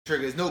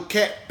Triggers, no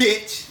cat,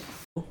 bitch.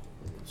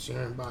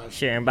 Sharon Bosch.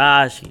 Sharon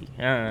Boschke.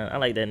 I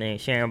like that name,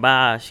 Sharon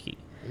Boschke.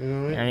 You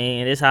know what I mean? I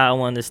mean, this is how I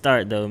wanted to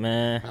start, though,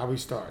 man. How we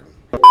starting?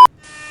 Been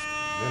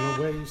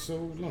away so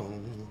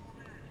long.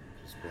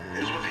 It's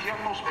with the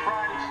utmost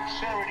pride and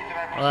sincerity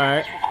that I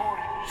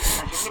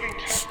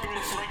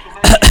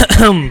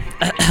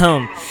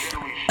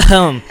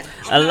All right.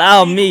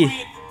 Allow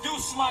me.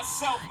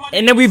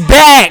 And then we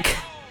back.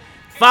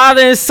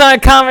 Father and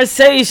son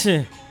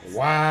conversation.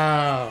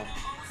 Wow.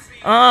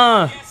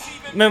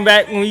 Remember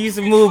back when we used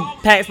to move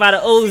packs by the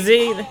OZ?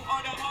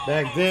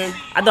 Back then,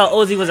 I thought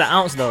OZ was an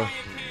ounce though.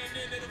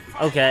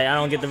 Okay, I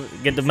don't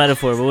get the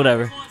metaphor, but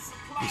whatever.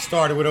 we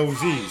started with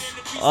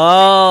OZs.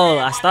 Oh,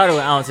 I started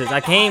with ounces.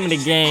 I came in the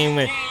game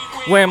with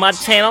wearing my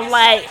chain. I'm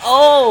like,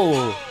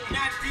 oh,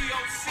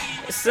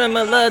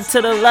 similar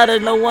to the letter,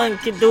 no one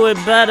can do it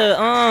better.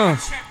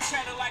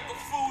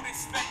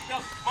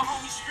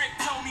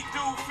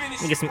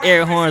 Let me get some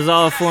air horns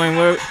off for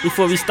him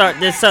before we start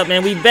this up,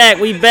 man. We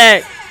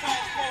back.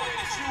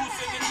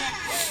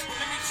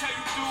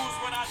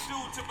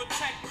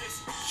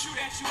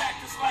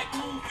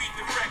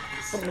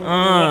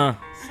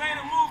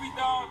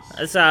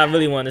 That's how I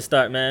really want to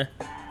start, man.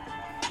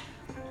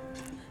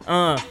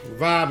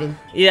 Vibing.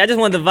 Yeah, I just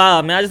wanted to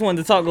vibe, man. I just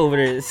wanted to talk over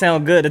it. It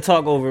sound good to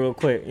talk over real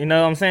quick. You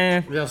know what I'm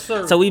saying? Yes,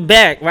 sir. So we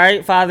back,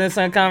 right? Father and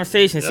son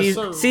conversation. Yes,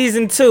 sir.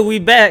 Season 2, we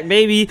back,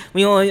 baby.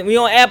 We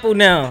on Apple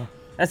now.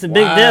 That's a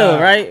big deal,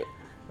 right?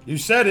 You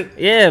said it.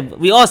 Yeah,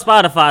 we all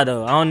Spotify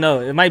though. I don't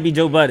know. It might be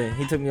Joe Budden.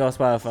 He took me off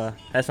Spotify.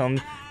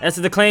 That's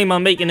the claim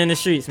I'm making in the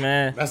streets,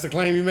 man. That's the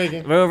claim you're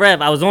making. Real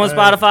rap. I was on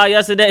Spotify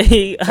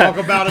yesterday. Talk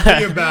about it,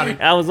 be about it.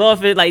 I was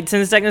off it like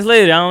 10 seconds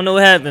later. I don't know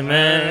what happened,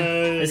 man.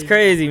 Hey. It's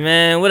crazy,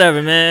 man.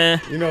 Whatever,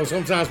 man. You know,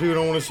 sometimes people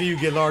don't want to see you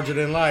get larger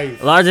than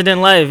life. Larger than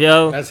life,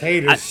 yo. That's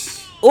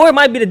haters. Or it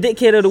might be the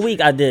dickhead of the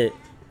week I did.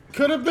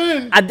 Could have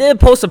been. I did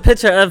post a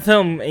picture of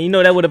him, and you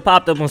know that would have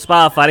popped up on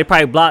Spotify. They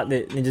probably blocked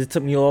it and just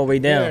took me all the way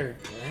down. Yeah.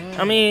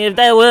 I mean, if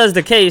that was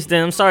the case,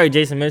 then I'm sorry,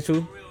 Jason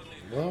Mitchell.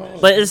 Well,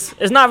 But it's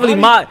not really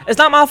it's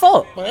not my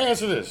fault. but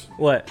answer this.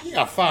 What? He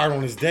got fired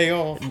on his day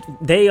off.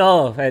 Day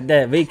off at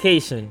that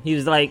vacation. He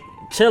was like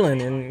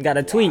chilling and got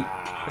a tweet.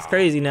 It's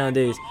crazy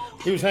nowadays.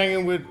 He was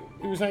hanging with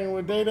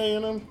Day Day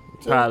and them.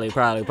 too? Probably.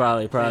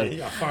 Yeah, he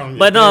got fired on your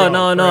But day no.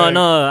 off, Craig.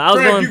 I was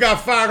Craig, going. you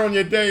got fired on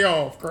your day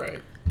off,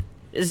 Craig.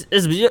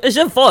 It's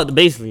your fault,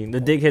 basically. The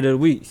dickhead of the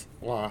week.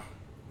 Why?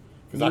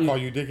 Because I call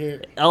you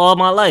dickhead? All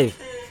my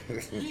life.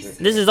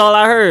 This is all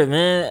I heard,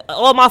 man.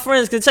 All my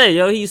friends could say,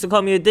 yo, he used to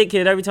call me a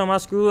dickhead every time I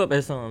screw up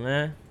at something,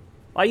 man.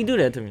 Why you do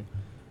that to me?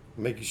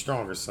 Make you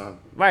stronger, son.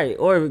 Right,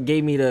 or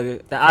gave me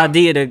the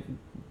idea to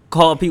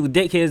call people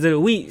dickheads of the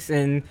weeks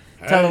and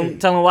tell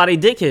them why they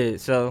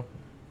dickheads. So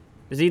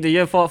it's either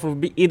your fault for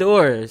either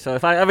or. So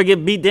if I ever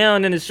get beat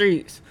down in the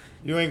streets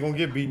You ain't gonna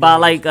get beat by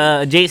down.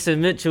 like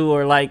Jason Mitchell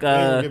or like You ain't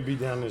gonna get beat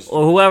down in the streets.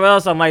 or whoever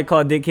else I might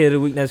call dickhead of the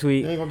week next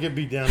week. You ain't gonna get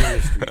beat down in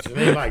the streets. It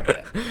ain't like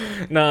that.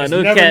 No, It's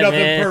no never cap, nothing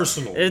man.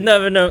 personal. It's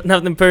never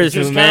nothing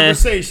personal, just man.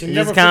 conversation. It's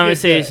Never just forget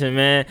conversation,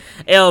 man.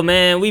 Yo,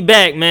 man, we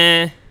back,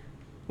 man.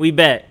 We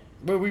back.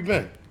 Where we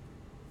been?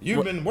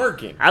 You've been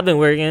working. I've been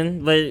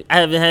working, but I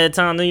haven't had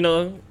time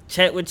to,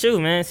 chat with you,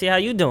 man. See how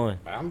you doing.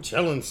 I'm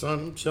chilling, son.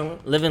 I'm chilling.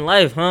 Living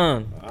life, huh?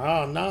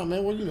 Nah,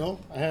 man. Well,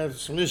 I had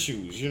some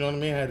issues. You know what I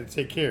mean? I had to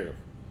take care of.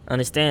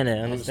 Understand that.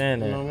 You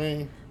Understand know that. what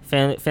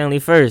I mean? Family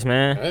first,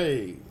 man.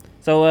 Hey.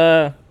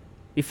 So,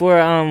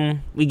 before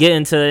we get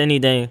into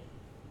anything,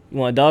 you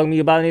want to dog me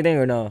about anything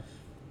or no?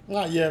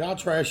 Not yet. I'll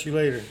trash you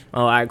later.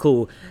 Oh, all right,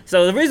 cool.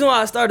 So the reason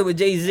why I started with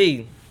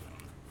Jay-Z,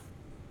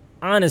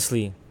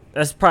 honestly,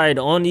 that's probably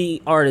the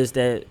only artist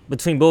that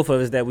between both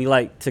of us that we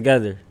like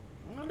together.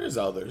 Well, there's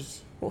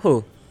others.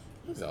 Who?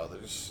 There's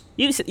others.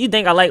 You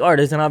think I like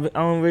artists and I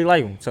don't really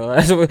like them, so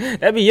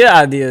that'd be your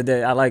idea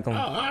that I like them. Oh,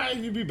 all right.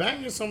 You be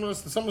banging some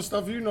of the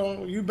stuff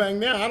you bang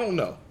now. I don't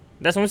know.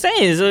 That's what I'm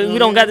saying. So we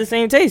don't got the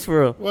same taste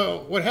for real.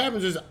 Well, what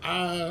happens is,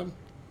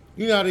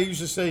 you know how they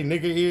used to say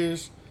nigga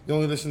ears? You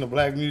only listen to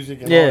black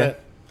music and all that?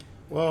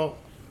 Well,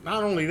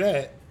 not only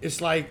that, it's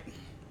like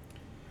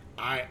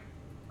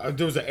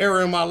there was an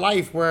era in my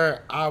life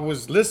where I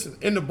was listening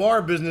in the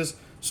bar business,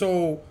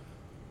 so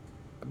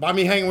by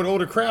me hanging with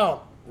older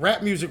crowd,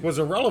 rap music was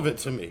irrelevant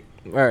to me.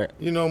 Right.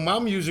 You know, my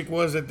music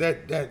was at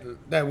that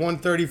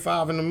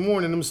 1:35 in the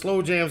morning, them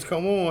slow jams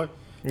come on.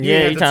 You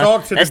had to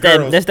talk to the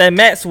girls. That's that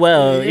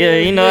Maxwell. Yeah,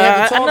 you know,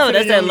 had to I talk know to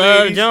that's the that young Love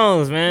ladies.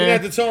 Jones, man. You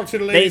had to talk to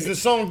the ladies. The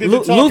song did the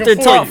talking Luther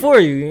for talk you. for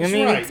you. I That's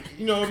mean, right.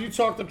 You know, if you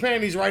talk the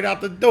panties right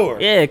out the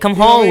door. Yeah, come You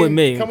know what home I with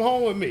mean? me. Come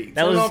home with me.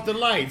 That Turn was- off the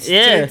lights.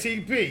 Yeah.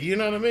 TP. You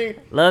know what I mean?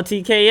 Love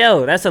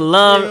TKO. That's a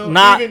love You know,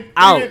 not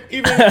out.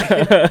 Even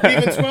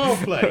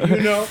 12 play.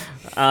 You know.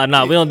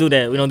 No, we don't do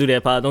that. We don't do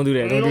that, Pop. Don't do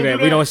that. Don't do that.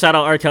 We don't shout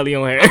out R. Kelly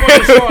on here.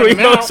 wasn't shouting We him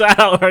don't out. shout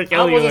out R. I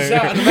Kelly on wasn't here.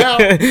 shouting him out,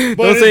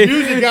 but Don't his say-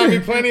 music got me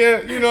plenty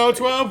of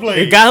 12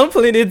 plays. It got him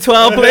playing in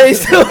 12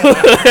 plays too.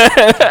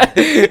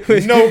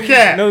 No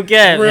cap. No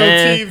cap, Real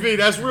man. TV.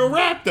 That's real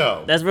rap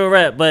though. That's real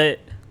rap, but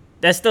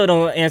that still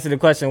don't answer the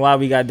question why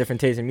we got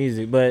different tastes in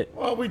music. But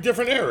Well, we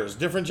different eras,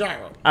 different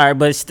genre. all right,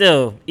 but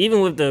still,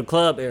 even with the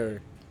club era,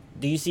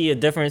 do you see a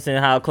difference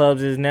in how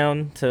clubs is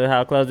now to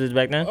how clubs is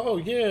back then? Oh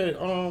yeah,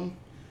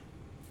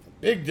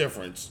 big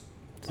difference.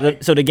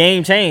 So the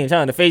game changed,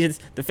 huh? The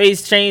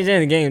face changed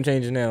and the game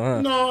changing now,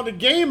 huh? No, the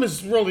game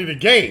is really the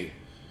game,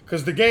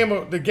 because the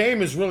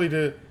game is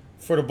really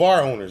for the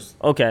bar owners.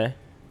 Okay,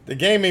 The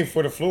game ain't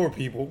for the floor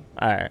people.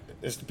 all right.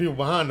 It's the people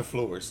behind the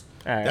floors.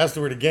 All right. That's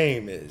where the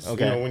game is.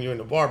 Okay. You know, when you're in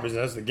the bar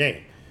business, that's the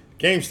game.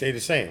 Game stay the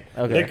same.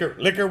 Okay.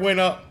 Liquor went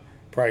up,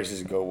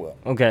 prices go up.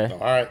 Okay. All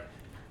right.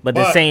 But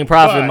the same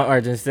profit but-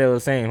 margin still the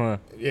same, huh?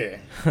 Yeah.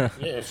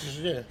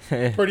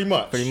 Yeah. Pretty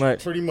much.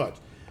 Pretty much.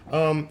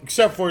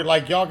 Except for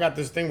like y'all got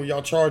this thing where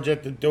y'all charge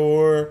at the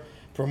door.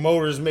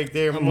 Promoters make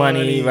their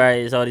money. Right?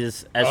 It's all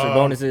these extra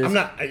bonuses. I'm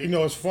not. You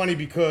know, it's funny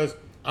because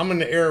I'm in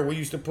the era where we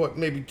used to put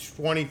maybe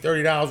 $20,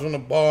 $30 on the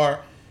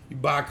bar. You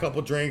buy a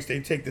couple drinks, they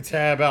take the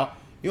tab out.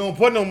 You don't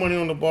put no money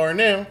on the bar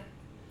now.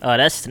 Oh,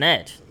 that's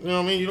snatch. You know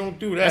what I mean? You don't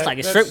do that. That's like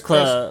a strip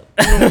club.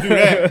 You don't do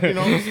that, you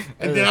know?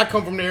 And then I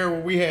come from the era where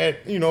we had,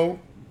 you know,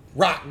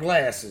 rock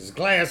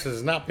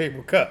glasses, not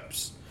paper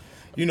cups.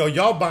 You know,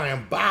 y'all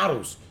buying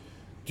bottles.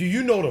 Do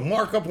you know the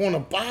markup on a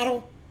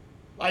bottle?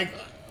 Like,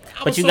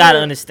 But you gotta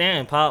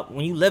understand, Pop.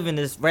 When you live in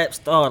this rap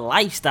star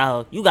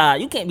lifestyle, you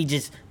can't be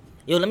just,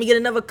 yo, let me get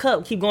another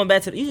cup. Keep going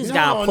back to you just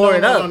gotta pour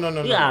it up. No.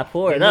 You gotta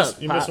pour it up.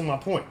 You're missing my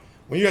point.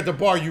 When you're at the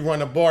bar, you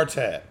run a bar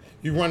tab.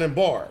 You running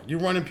bar. You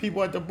running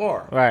people at the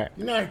bar. Right.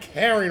 You're not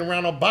carrying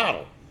around a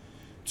bottle.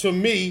 To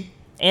me,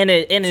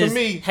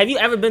 Have you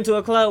ever been to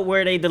a club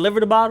where they deliver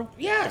the bottle?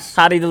 yes.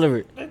 How they deliver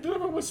it? They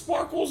deliver with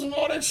sparkles and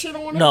all that shit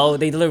on it. No,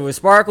 they deliver with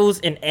sparkles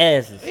and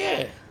asses.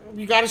 Yeah.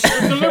 You got to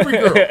shoot a delivery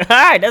girl. All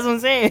right, that's what I'm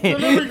saying.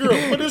 Delivery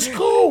girl. But it's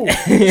cool.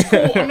 It's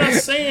cool. I'm not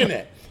saying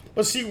that.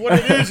 But see, what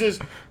it is,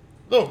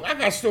 look,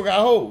 still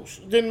got hoes.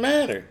 It didn't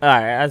matter. All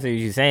right, I see what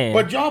you're saying.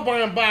 But y'all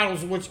buying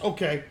bottles, which,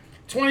 okay,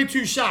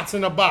 22 shots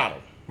in a bottle.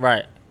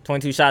 Right,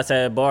 22 shots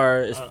at a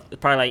bar is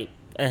probably like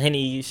a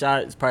Henny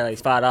shot. It's probably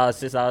like $5,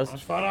 $6.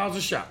 That's $5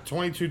 a shot.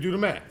 22, do the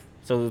math.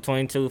 So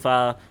 22,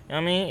 5.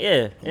 I mean,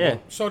 yeah,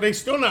 So they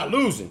still not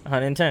losing.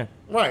 110.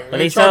 Right. But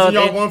they they charging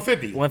sell- y'all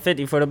 150.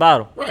 150 for the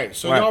bottle. Right.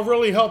 So Right. y'all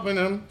really helping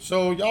them.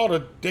 So y'all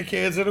the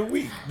dickheads of the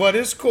week. But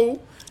it's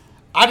cool.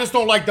 I just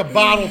don't like the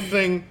bottle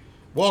thing,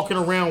 walking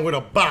around with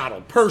a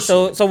bottle.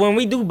 Personally. So when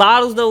we do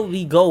bottles though,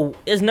 we go.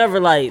 It's never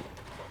like.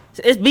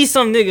 It be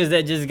some niggas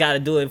that just gotta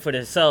do it for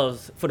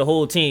themselves, for the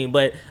whole team.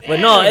 But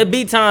no, it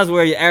be times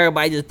where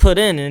everybody just put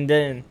in and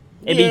then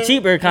it Yeah. be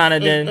cheaper kind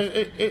of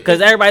than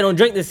because everybody don't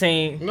drink the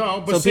same.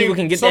 No, but so see, people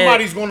can get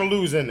somebody's going to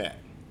lose in that.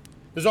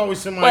 There's always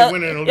somebody that.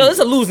 winning and Yo,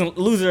 losing. it's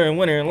a loser and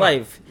winner in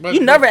life. But-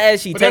 You never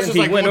actually but that's just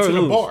technically like win going or to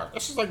the lose. bar.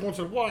 That's just like going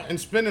to the bar and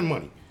spending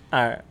money.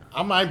 All right,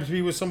 I might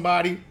be with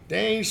somebody, they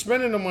ain't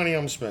spending the money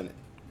I'm spending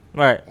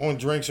right, on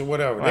drinks or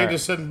whatever. Right. They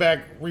just sitting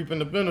back reaping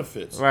the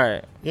benefits.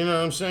 right. You know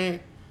what I'm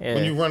saying? Yeah.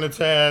 When you run a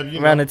tab, you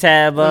Run know, the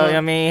tab up. you know,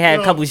 I mean, had you a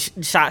know, couple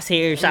shots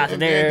here, shots and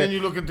there. then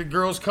you look at the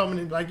girls coming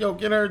in like, yo,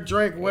 get her a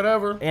drink,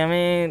 whatever. I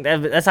mean,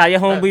 that's how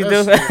your homeboys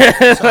do.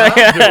 That's how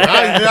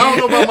I do. I don't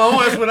know about my own.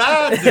 That's what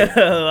I do.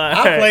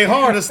 I play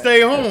hard to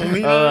stay home.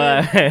 You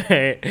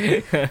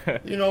know,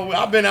 you know,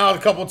 I've been out a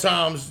couple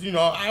times. You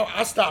know,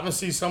 I stop and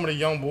see some of the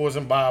young boys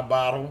and buy a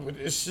bottle. But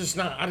it's just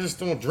not. I just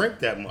don't drink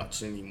that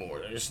much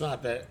anymore. It's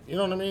not that. You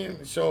know what I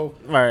mean? So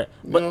Right.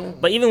 know?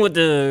 But even with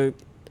the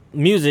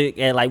music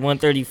at like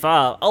 135,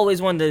 I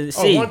always wanted to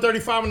see.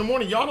 1:35 in the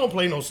morning. Y'all don't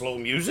play no slow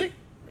music.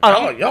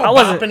 Oh, Y'all I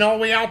wasn't- bopping all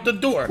the way out the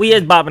door. We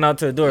is bopping out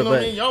to the door, you know what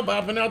I but mean? Y'all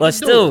bopping out but the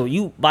still, door.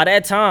 you by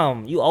that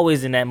time, you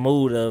always in that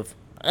mood of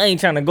I ain't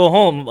trying to go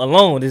home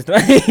alone. This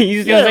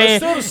you see what I'm Yeah, saying?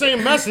 it's still the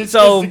same message.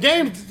 So- the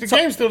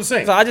game's still the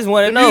same. So I just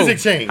want to The know music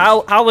changed.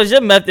 how was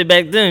your method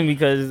back then?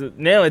 Because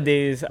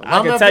nowadays I can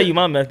tell method- you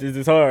my method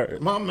is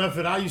hard. My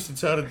method, I used to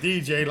tell the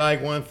DJ like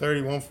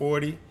 130,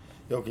 140,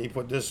 yo, can you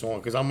put this on?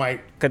 Because I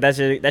might. Cause that's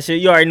your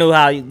you already know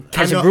how you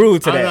catch I know, a groove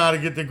to I know that. how to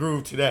get the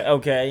groove to that.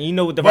 Okay, you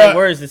know what the right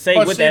words to say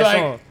but with see, that like,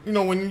 song. You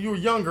know, when you were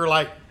younger,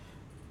 like,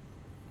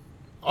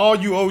 all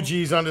you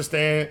OGs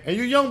understand, and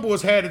you young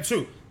boys had it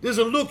too. There's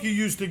a look you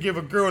used to give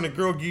a girl, and the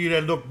girl give you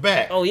that look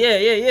back. Oh yeah.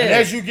 And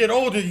as you get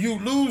older, you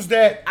lose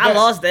that. I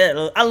lost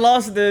that. I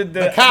lost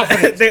the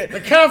confidence.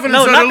 The confidence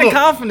No, of not the the look.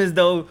 confidence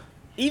though.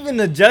 Even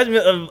the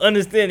judgment of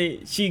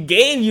understanding, she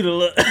gave you the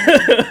look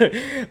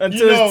until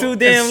You know, it's too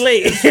damn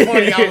late. It's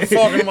funny. I was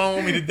talking to my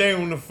homie today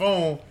on the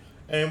phone,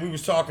 and we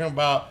was talking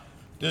about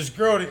this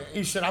girl.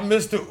 He said, "I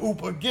missed the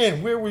oop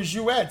again. Where was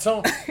you at,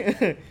 Tom?"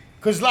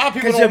 Because a lot of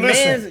people Cause don't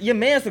listen. your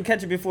man's will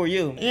catch it before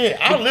you. Yeah,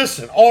 I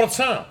listen all the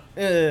time.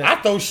 Yeah. I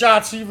throw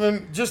shots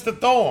even just to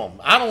throw them.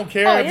 I don't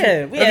care. Oh if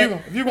yeah,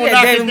 if you gonna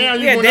knock it down,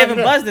 we you had gonna knock David it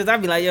down. Busters.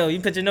 I'd be like, yo, you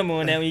put your number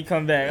on there when you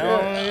come back. Yeah,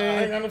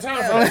 I ain't got no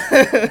time for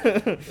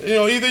that. You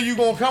know, either you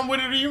gonna come with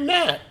it or you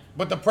not.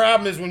 But the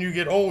problem is when you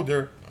get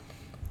older,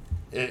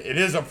 it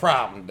is a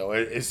problem though.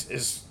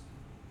 It's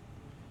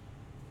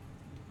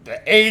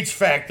the age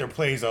factor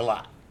plays a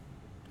lot.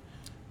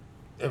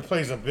 It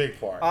plays a big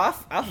part.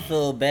 I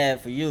feel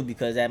bad for you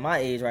because at my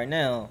age right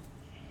now,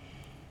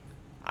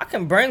 I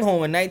can bring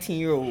home a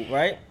 19-year-old,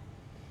 right?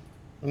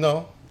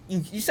 No.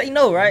 You say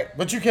no, right?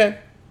 But you can.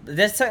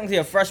 That's technically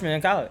a freshman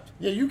in college.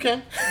 Yeah, you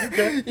can. You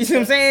can. You see what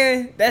I'm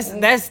saying?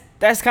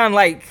 That's kind of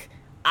like,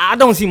 I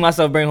don't see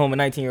myself bringing home a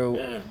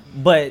 19-year-old,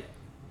 but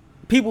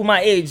people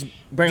my age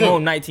bring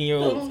home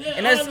 19-year-olds, Yeah,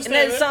 and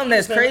that's something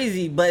that's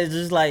crazy. But it's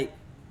just like,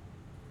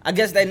 I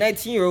guess that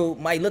 19-year-old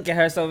might look at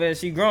herself as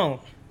she grown.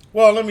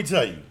 Well, let me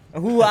tell you.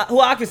 Who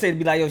I can say to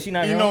be like, yo, she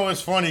not You grown. know,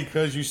 it's funny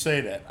because you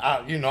say that.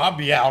 I'll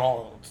be out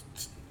all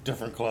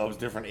different clubs,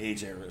 different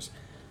age areas.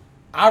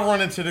 I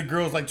run into the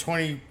girls like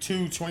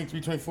 22,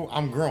 23, 24.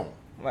 I'm grown.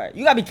 Right.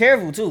 You gotta be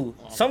careful too.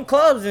 Some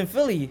clubs in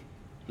Philly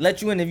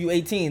let you in if you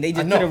 18. They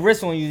just put a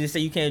wrist on you to say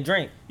you can't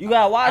drink. You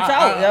gotta watch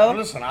out, yo.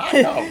 Listen, I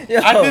know.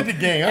 I did the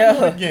game. I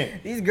know the game.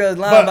 These girls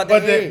lying about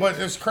that age. But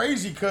it's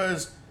crazy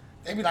because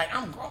they be like,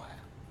 I'm grown.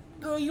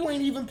 Girl, you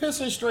ain't even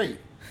pissing straight.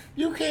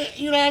 You can't,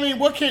 you know what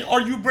I mean?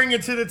 Are you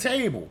bringing to the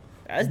table?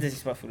 That's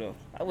disrespectful though.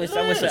 I wish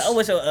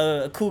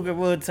a cougar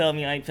would tell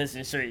me I ain't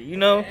pissing straight, you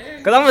know?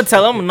 Cause I'm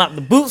gonna knock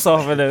the boots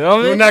off of them. You know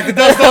what I mean? Knock the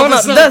dust off.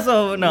 Knock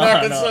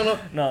the dust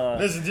off. No.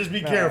 Listen, just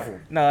be careful.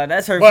 No,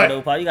 that's hurtful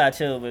though, Paul. You gotta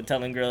chill with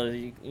telling girls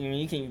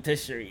you can't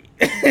piss straight.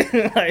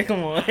 Like,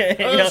 come on,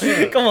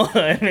 come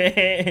on,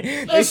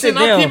 man. Listen,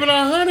 I'm keeping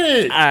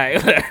 100. All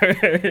right,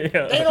 whatever.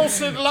 They don't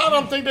sit. A lot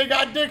of them think they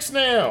got dicks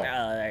now.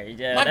 All right,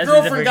 yeah, my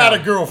girlfriend got a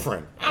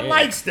girlfriend. I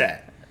likes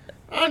that.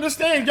 I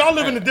understand. Y'all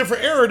live in a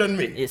different era than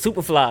me. It's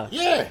super fly.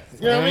 Yeah.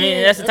 You know what I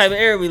mean? That's the type of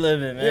era we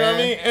live in, man. You know what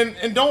I mean?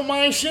 And don't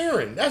mind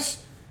sharing.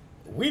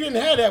 We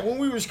didn't have that when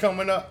we was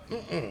coming up.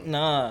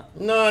 Nah,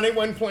 they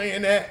wasn't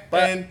playing that.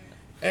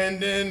 And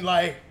then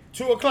like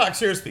 2 o'clock,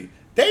 seriously,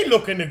 they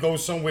looking to go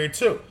somewhere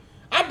too.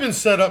 I've been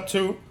set up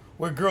too,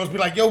 where girls be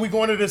like, yo, we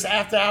going to this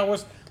after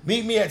hours.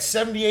 Meet me at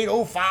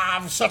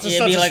 7805, such and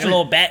such a be like street. a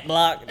little back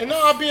block. And now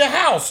I'll be a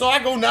house. So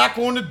I go knock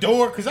on the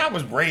door, because I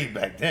was brave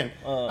back then.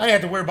 I didn't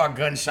have to worry about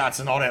gunshots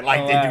and all that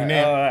like they do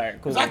now. All right,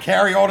 cool. Because I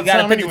carry all the time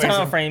anyways. You anyways. got to put the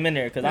time frame in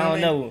there, because I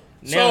don't know.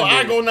 So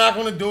I go knock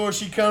on the door.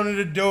 She come to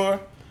the door.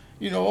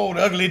 You know, old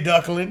ugly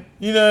duckling.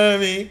 You know what I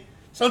mean?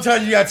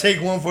 Sometimes you got to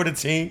take one for the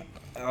team.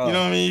 You know what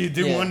I mean? You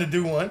do one to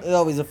do one. There's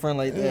always a friend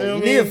like that. You know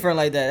You need a friend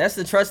like that. That's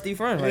the trusty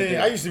friend right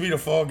there. I used to be the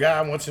fall guy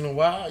once in a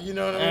while. You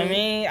know what I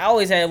mean? I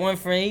always had one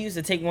friend. He used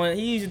to take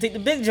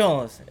the big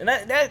Johns. And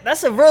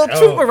that's a real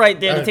trooper right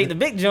there to take the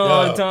big John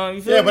all the time.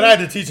 You feel me? But I had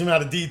to teach him how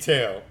to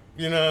detail.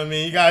 You know what I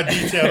mean? You got to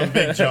detail the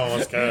big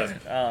Johns. Cause,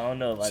 I don't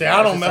know about see, that.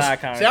 I don't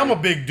mess. See, I'm a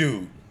big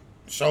dude.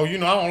 So, you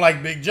know, I don't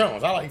like big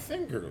Johns. I like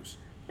thin girls.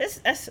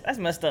 That's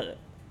messed up.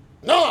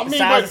 No, I mean,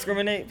 size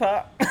discriminate,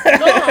 Pop.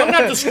 No, I'm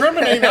not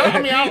discriminating.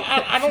 I mean,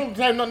 I don't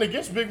have nothing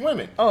against big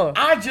women.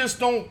 I just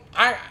don't.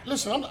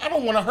 Listen. I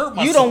don't want to hurt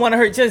myself. You don't want to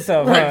hurt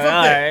yourself, right? Huh?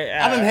 All right.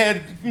 I done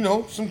had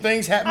some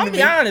things happen to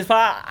me. I'll be honest,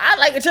 Pop. I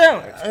like a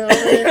challenge.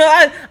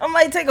 I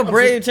might take a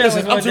brave challenge.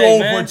 Listen, I'm too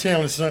old for a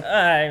challenge, son. All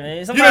right, man.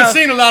 You done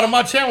seen a lot of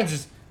my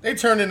challenges. They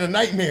turn into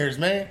nightmares,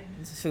 man.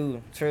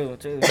 True.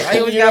 Why you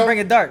always gotta bring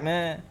it dark,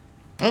 man?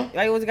 Huh?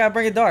 Why you always gotta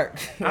bring it dark?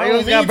 Why you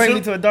always gotta bring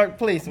me to a dark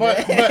place,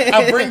 man? But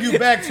I bring you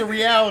back to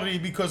reality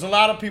because a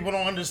lot of people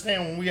don't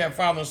understand when we have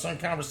father and son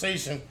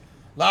conversation.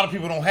 A lot of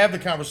people don't have the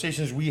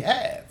conversations we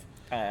have.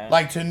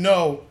 Like to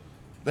know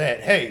that,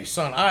 hey,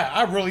 son,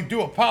 I really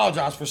do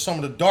apologize for some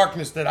of the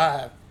darkness that I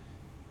have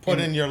put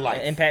in your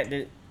life. The impact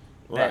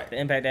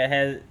that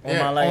has on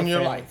my life. On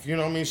your life. You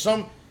know what I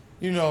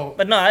mean?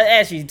 But no, it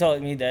actually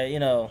taught me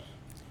that,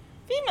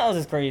 females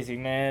is crazy,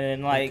 man.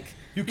 And like,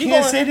 you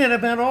can't say that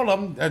about all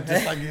of them.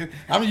 Just like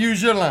I'm gonna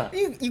use your line.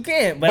 You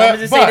can't, but I'm gonna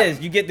just say this: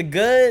 you get the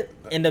good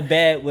and the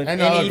bad with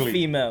any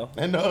female,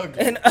 and the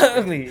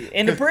ugly,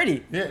 and the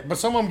pretty. Yeah, but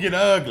some of them get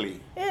ugly.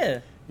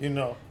 Yeah,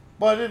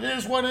 but it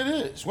is what it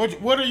is.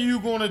 What are you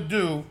gonna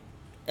do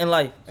in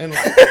life? You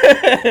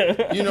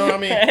know what I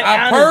mean?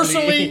 I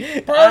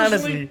personally,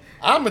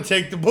 I'm gonna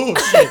take the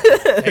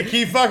bullshit and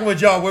keep fucking with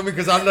y'all women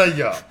because I love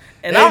y'all.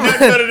 And ain't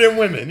nothing better than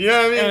women, you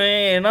know what I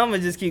mean? And I'm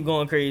gonna just keep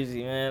going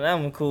crazy, man.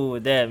 I'm cool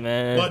with that,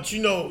 man. But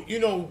you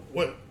know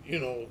what,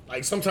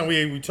 like sometimes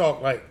we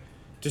talk like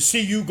to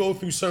see you go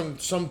through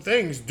some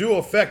things do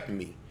affect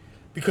me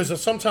because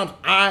sometimes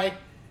I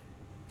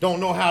don't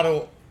know how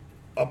to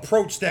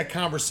approach that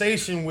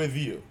conversation with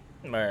you.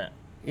 Right.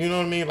 You know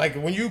what I mean? Like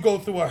when you go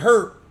through a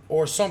hurt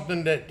or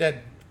something that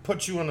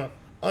puts you in an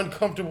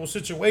uncomfortable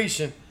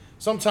situation,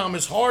 sometimes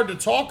it's hard to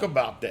talk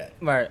about that.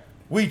 Right.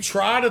 We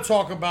try to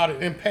talk about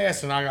it in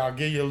passing. I'll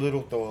give you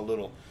throw a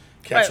little,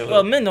 catch a little.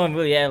 Well, men don't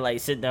really have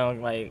sit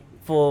down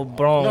full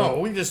blown. No,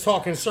 we just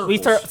talk in circles. We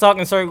talk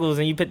in circles,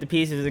 and you put the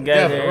pieces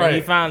together, right. and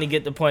you finally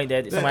get the point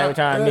that somebody was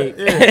trying to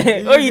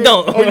make, or you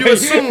don't, or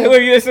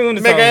you assume,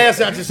 to make an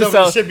ass out yourself.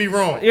 And it should be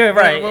wrong. You're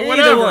right.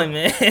 Whatever. Either one,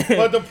 man.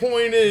 But the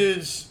point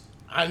is,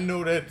 I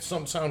know that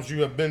sometimes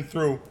you have been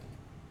through,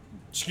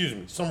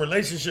 some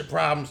relationship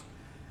problems,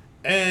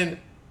 and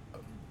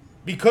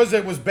because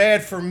it was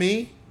bad for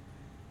me.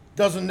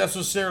 Doesn't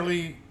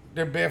necessarily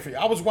they're bad for you.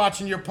 I was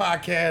watching your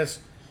podcast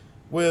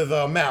with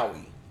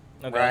Maui,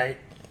 right?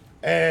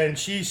 And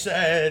she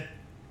said,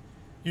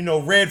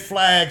 red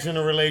flags in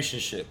a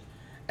relationship.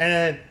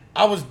 And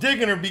I was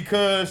digging her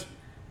because.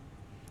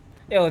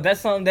 Yo, that's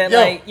something that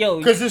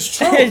because it's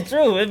true. It's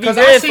true. It'd be Because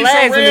red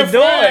flags in the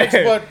door.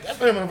 But that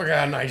motherfucker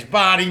got a nice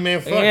body, man.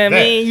 Fuck you know what I that.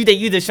 mean? You think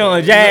you just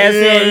showing jazz?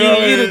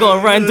 You just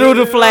gonna run through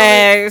the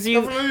flags. You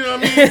know what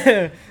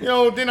I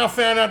mean? Then I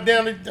found out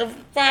down the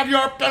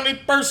 5-yard penalty,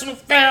 personal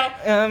foul.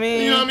 You know what I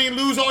mean? You know what I mean?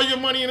 Lose all your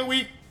money in a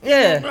week.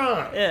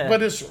 Yeah. Yeah.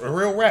 But it's a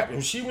real rap.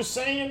 What she was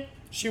saying,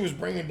 she was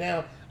bringing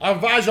down. I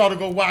advise y'all to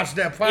go watch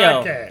that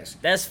podcast. Yo,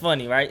 that's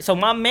funny, right? So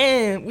my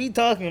man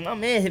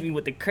hit me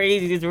with the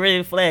craziest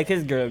red flag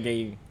his girl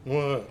gave me.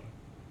 What?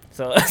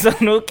 So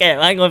no cap.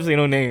 I ain't gonna say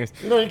no names.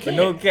 No, you can't. But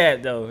no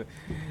cap though.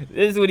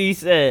 This is what he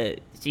said.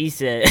 She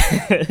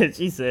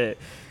said,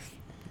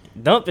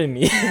 dumping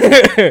me.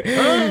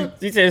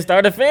 She said,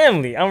 start a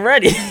family. I'm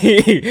ready.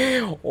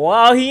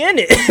 While he in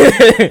it.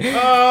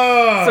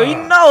 So you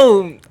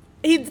know.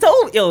 He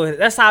told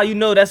that's how you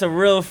know that's a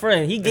real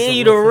friend. He gave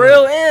you the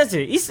real answer.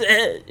 He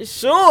said,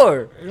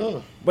 sure.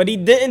 Yeah. But he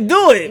didn't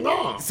do it.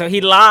 No. So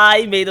he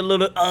lied, made a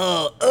little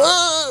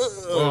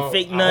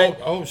fake nut.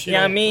 Shit. You know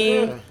what I mean? Yeah.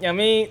 You know what I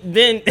mean?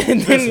 Then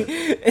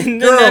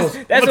girls,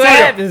 that's what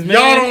happens, man.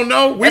 Y'all don't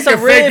know. We that's can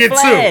a red fake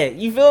flag. it too.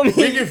 You feel me?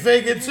 We can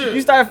fake it too.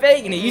 You start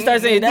faking it. You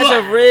start saying that's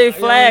a red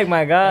flag,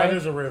 my guy. That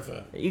is a red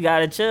flag. You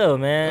gotta chill,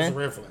 man. That's a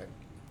red flag.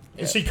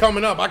 And see,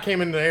 coming up, I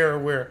came into the era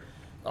where,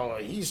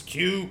 he's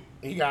cute.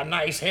 He got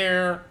nice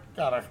hair,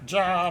 got a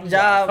job.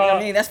 I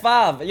mean, that's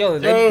 5.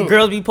 The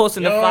girls be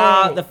posting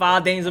the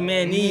five things a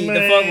man need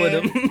to fuck with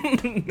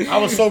him. I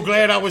was so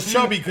glad I was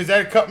chubby because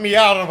that cut me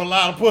out of a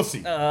lot of pussy.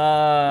 You know what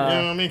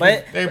I mean?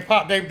 But they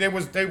back then it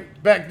was they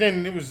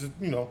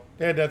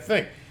had that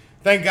thing.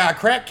 Thank God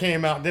crack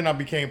came out, then I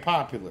became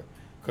popular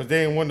because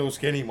they didn't want no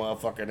skinny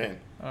motherfucker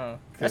then.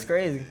 That's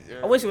crazy.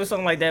 I wish it was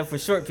something like that for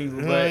short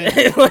people, but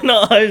you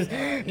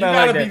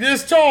gotta be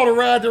this tall to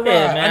ride the ride.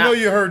 Yeah, man, I know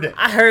you heard that.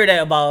 I heard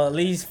that about at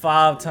least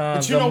 5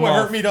 times. But you know what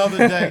hurt me the other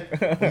day?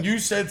 When you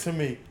said to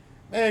me,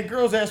 man,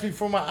 girls asked me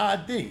for my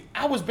ID.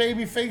 I was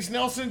Babyface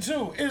Nelson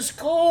too. It's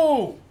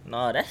cool.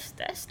 No, that's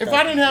if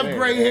I didn't have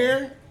gray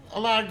hair, a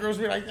lot of girls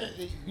be like,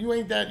 you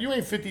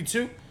ain't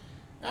 52.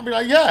 I'd be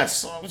like,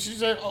 yes. She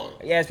said,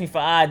 You asked me for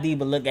ID,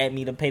 but look at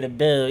me to pay the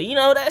bill.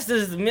 That's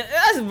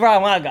the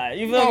problem I got.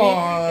 You feel me?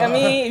 I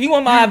mean, if you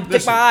want my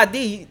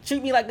ID,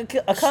 treat me like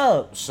a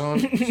cub. Son,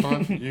 you're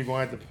going to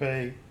have to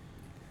pay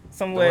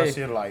some the way. rest of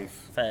your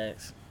life.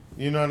 Facts.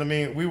 You know what I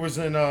mean? We was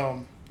in,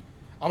 I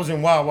was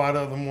in Wawa the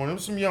other morning. There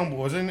was some young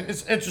boys, and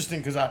it's interesting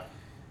because I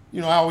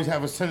always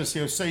have a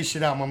tendency to say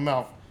shit out my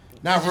mouth.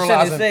 Not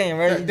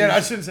realizing that I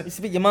shouldn't say. You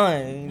speak your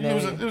mind.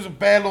 There was a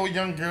bad little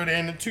young girl there,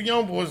 and the 2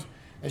 young boys.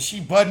 And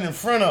she butting in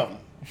front of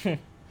him.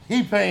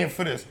 He paying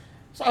for this.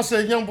 So I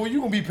said, young boy, you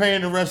going to be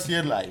paying the rest of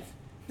your life.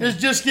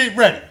 Just get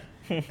ready.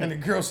 And the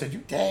girl said,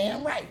 you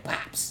damn right,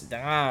 Pops.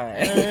 Darn.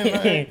 What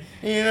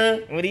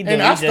he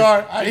doing?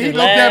 And he looked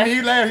at me,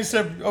 he laughed. He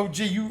said, oh,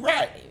 gee, you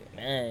right.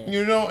 Man.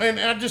 And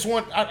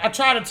I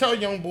try to tell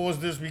young boys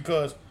this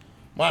because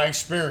my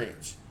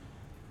experience.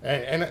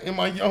 And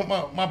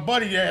my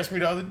buddy asked me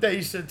the other day,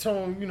 he said,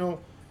 Tone,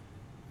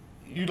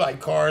 you like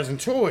cars and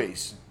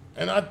toys.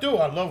 And I do.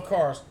 I love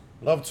cars.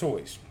 Love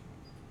toys.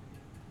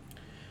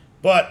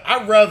 But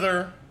I'd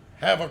rather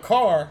have a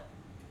car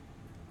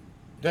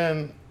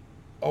than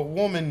a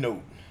woman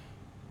note.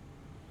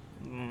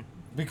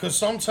 Because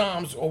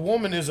sometimes a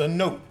woman is a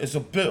note. It's a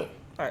bill.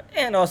 Right.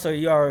 And also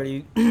you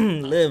already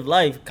live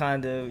life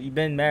kind of. You've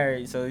been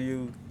married, so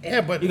you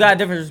but you got a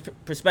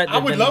different perspective. I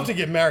would love to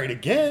get married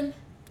again.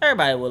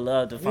 Everybody would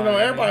love to find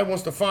everybody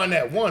wants to find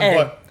that one.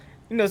 Hey,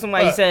 but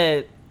somebody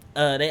said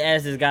they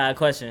asked this guy a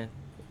question.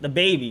 The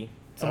baby.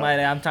 Somebody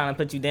that I'm trying to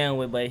put you down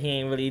with, but he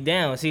ain't really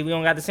down. See, we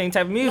don't got the same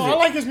type of music. No, I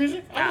like his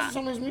music. I listen to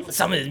some of his music.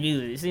 Some of his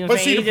music. See what I'm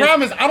saying? But the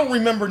problem is I don't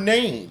remember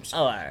names. Oh,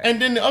 all right.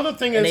 And then the other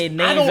thing is, their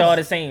names are all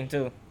the same,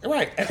 too.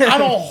 Right. And I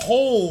don't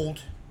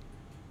hold...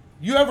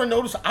 You ever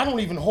notice I don't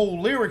even hold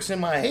lyrics in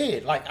my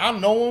head? Like, I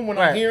know them when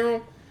I hear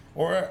them.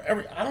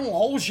 I don't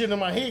hold shit in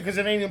my head because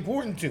it ain't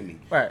important to me.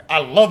 Right. I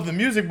love the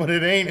music, but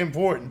it ain't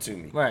important to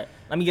me. Right.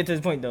 Let me get to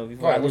this point, though.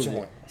 What's your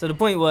point? So the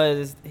point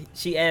was,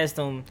 she asked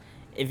him,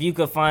 if you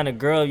could find a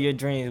girl of your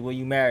dreams, will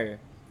you marry her?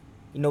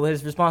 You know what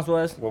his response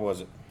was? What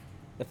was it?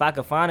 If I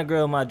could find a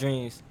girl of my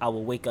dreams, I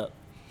will wake up.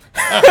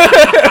 I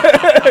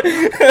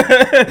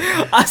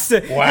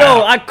said,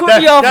 wow. I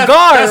caught you off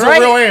guard, that's right?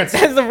 That's a real answer.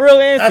 That's a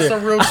real answer. That's a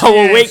real I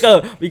will wake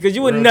up because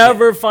you would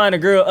never find a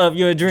girl of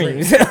your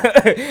dreams.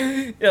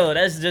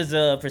 That's just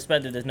a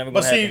perspective that's never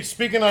going to happen. But see,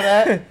 speaking of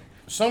that,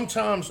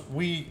 sometimes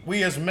we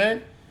as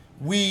men,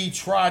 we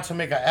try to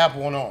make an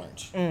apple an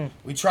orange.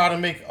 We try to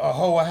make a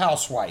hoe a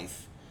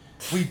housewife.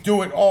 We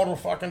do it all the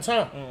fucking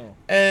time.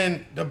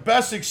 And the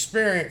best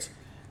experience,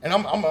 and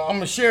I'm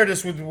gonna share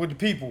this with the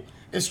people.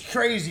 It's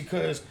crazy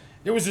because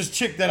there was this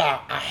chick that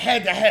I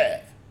had to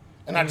have,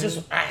 and I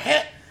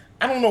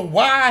don't know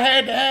why I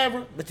had to have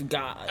her, but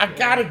I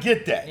gotta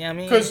get that. Yeah, I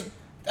mean, because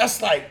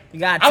that's like you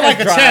gotta I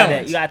like a challenge.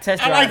 That. You gotta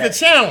test I like the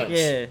challenge.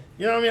 Yeah,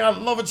 you know what I mean. I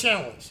love a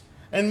challenge,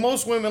 and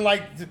most women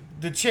like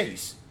the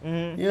chase. You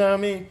know what I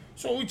mean.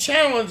 So we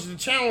challenged. The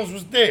challenge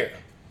was there.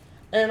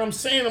 And I'm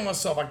saying to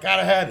myself, I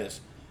gotta have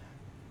this.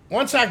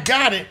 Once I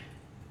got it,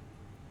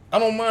 I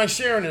don't mind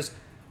sharing this.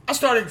 I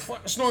started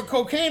snorting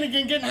cocaine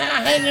again, getting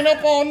high, hanging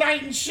up all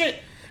night and shit.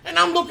 And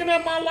I'm looking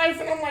at my life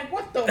and I'm like,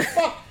 what the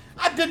fuck?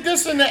 I did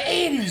this in the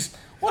 80s.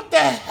 What the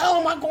hell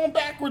am I going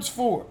backwards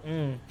for?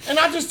 And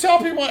I just tell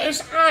people,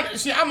 it's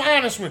honest. See, I'm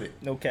honest with it.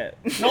 No cap.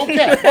 No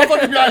cap.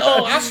 Motherfuckers be like,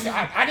 oh,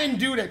 I didn't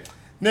do that.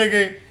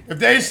 Nigga, if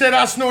they said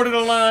I snorted a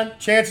line,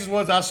 chances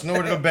was I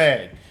snorted a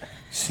bag.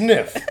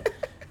 Sniff.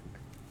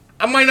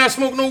 I might not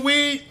smoke no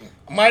weed.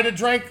 I might have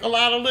drank a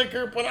lot of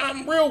liquor, but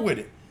I'm real with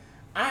it.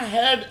 I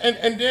had,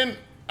 and then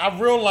I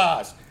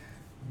realized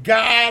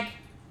God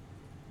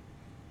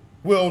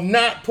will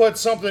not put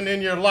something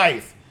in your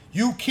life.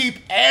 You keep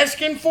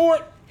asking for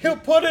it, he'll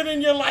put it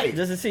in your life.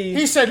 Just to see.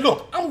 He said,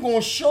 look, I'm going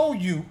to show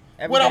you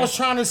what I was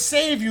trying to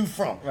save you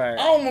from. Right.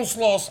 I almost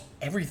lost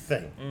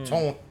everything,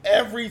 Tone,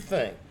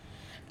 everything.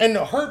 And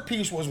the hurt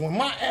piece was when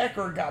my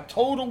Acura got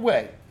towed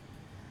away,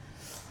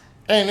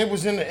 and it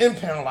was in the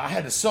impound. I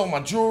had to sell my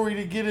jewelry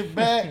to get it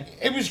back.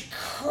 It was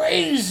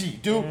crazy,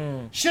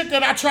 dude. Shit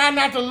that I try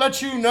not to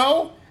let you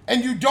know,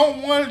 and you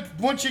don't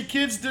want your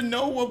kids to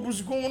know what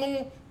was going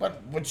on.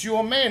 But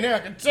you're a man there, I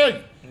can tell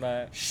you.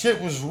 Right.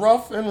 Shit was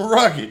rough and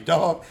rugged,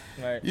 dog.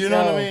 Right. You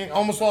know what I mean?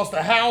 Almost lost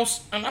a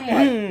house, and I'm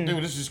like,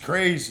 dude, this is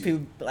crazy.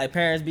 People, like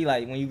parents be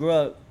like, when you grow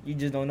up, you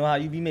just don't know how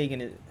you be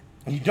making it.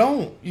 You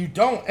don't.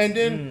 And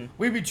then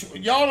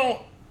y'all don't,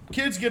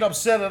 kids get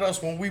upset at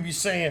us when we be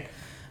saying,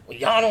 well,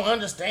 y'all don't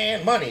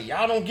understand money.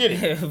 Y'all don't get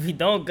it. We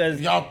don't, cause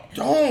Y'all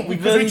don't. We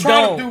Because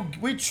really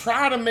we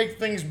try to make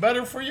things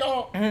better for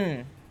y'all.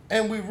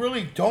 And we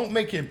really don't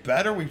make it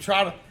better. We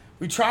try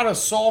to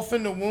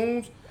soften the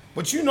wounds.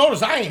 But you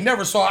notice I ain't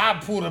never saw I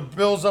pull the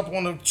bills up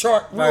on the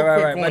chart real quick.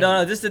 Right. But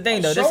no, this is the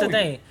thing though. I'll This is show the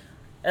thing.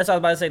 That's what I was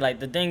about to say. Like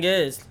the thing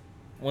is,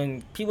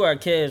 when people are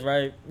kids,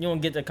 right, you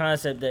don't get the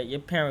concept that your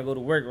parent go to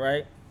work,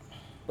 right?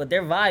 But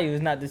their value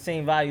is not the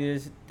same value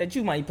as that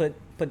you might put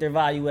their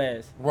value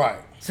as. Right.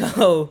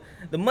 So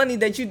the money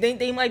that you think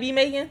they might be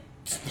making,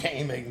 They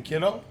ain't making,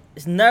 kiddo.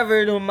 it's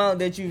never the amount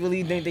that you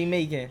really think they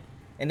making.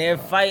 And they're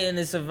fighting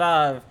to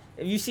survive.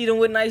 If you see them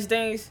with nice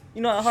things,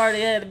 you know how hard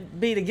they had to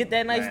be to get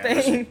that nice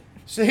thing?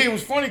 See, it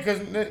was funny because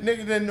nigga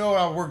didn't know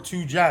I worked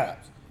 2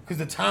 jobs. Because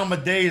the time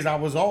of days I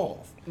was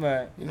off.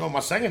 Right. You know, my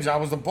second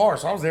job was the bar,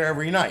 so I was there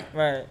every night.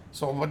 Right.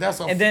 So, but that's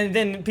a... And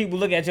then people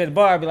look at you at the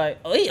bar and be like,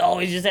 oh, he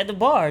always just at the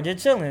bar,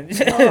 just chilling.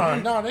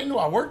 No, they knew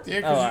I worked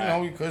there because,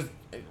 Oh, because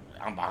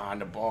I'm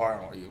behind the bar.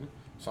 Or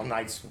some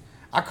nights,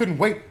 I couldn't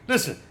wait.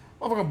 Listen,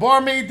 motherfucker,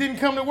 barmaid didn't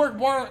come to work.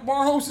 Bar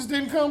hostess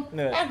didn't come.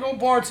 Yeah. I go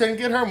bartend and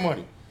get her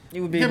money.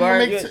 You would be Give bar,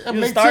 them- you make- a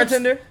make star tips.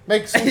 tender?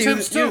 Make some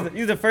tips, too.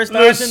 You the first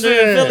star tender in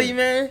Listen. Philly,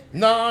 man?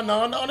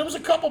 No. There was a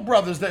couple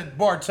brothers that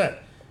bartend.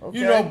 Okay.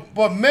 You know,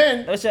 but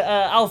men, What's your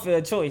outfit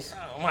of choice?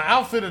 my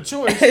outfit of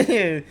choice. Yeah.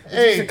 Hey, Just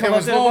to it come was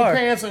up to the long bar.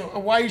 pants, a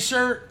white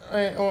shirt,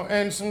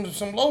 and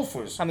some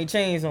loafers. How many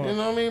chains on? You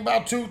know what I mean?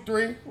 About 2,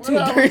 3. 2,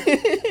 Whatever. 3.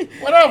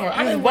 Whatever. I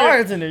You're a didn't wear.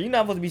 bartender. You're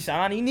not supposed to be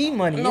shiny. You need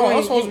money. No, You I'm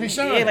ain't- supposed to be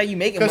shining. Yeah, like you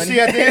making money. Cause see,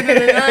 at the end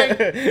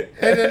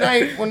of the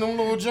night, when them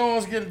little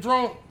Jones get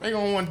drunk, they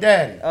gonna want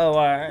daddy. Oh, all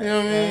right. You know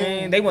what I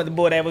mean? They want the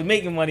boy that was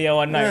making money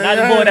all night, Yeah, not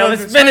the yeah, boy that yeah,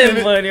 was yeah, spending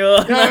yeah. money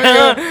all You know what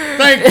I night. mean?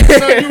 Thank you,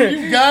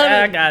 son. You got it.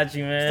 I got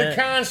you, man. It's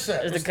the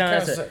concept. It's the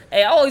concept.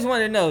 Hey, I always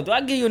wanted to know, do I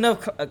give you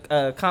enough not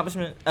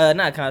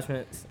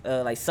accomplishments,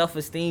 like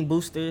self-esteem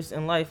boosters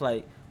in life?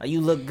 Like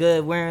you look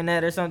good wearing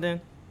that or something?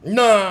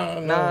 No.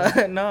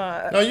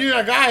 Nah. No, you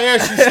like I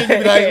ask you shit, you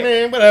be like,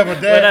 man, whatever,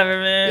 dad.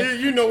 Whatever, man.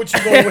 You know what you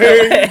gonna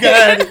wear. You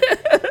got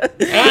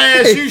it. I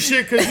ask you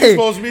shit because you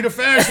supposed to be the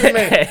fashion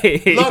man. Hey.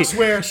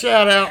 Luxwear,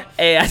 shout out.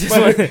 Hey, I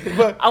just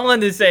But- I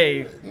wanted to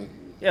say,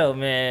 yo,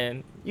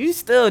 man, you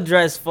still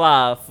dress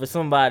fly for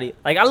somebody.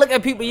 Like, I look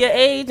at people your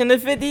age in the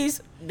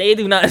 50s, they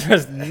do not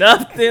dress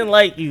nothing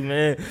like you,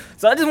 man.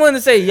 So I just wanted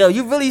to say, yo,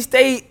 you really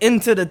stay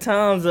into the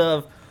times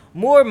of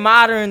more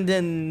modern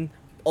than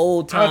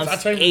old times, I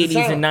changed with the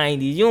 80s and time.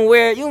 90s. You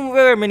don't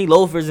wear many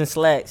loafers and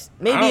slacks.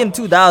 Maybe in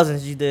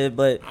 2000s you did,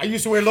 but I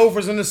used to wear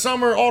loafers in the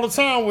summer all the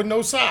time with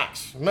no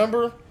socks.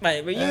 Remember?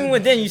 right, but even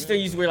with then you still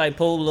used to wear like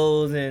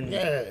polos and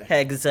Yeah.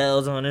 had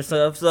gazelles on and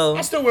stuff. So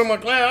I still wear my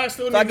glasses. I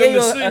still So I need gave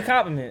them you to see. a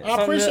compliment. I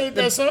Something appreciate to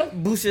that, son.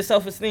 Boost your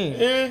self-esteem.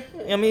 Yeah,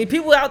 I mean,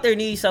 people out there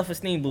need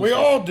self-esteem boosters. we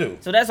all do.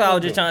 So that's why I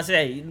was We just do. trying to say,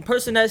 hey, the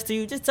person next to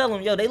you, just tell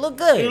them, yo, they look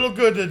good. You look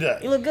good today.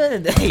 You look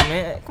good today,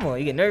 man. Come on,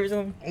 you get nervous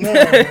on me? No,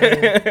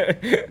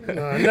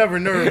 man. No, never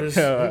nervous.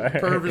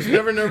 Pervis.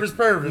 Never nervous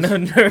pervis. No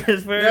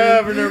nervous, man.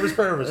 Never nervous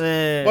pervis.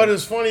 Man. But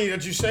it's funny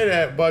that you say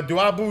that. But do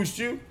I boost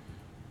you?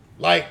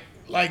 Like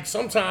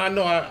sometimes I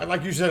know,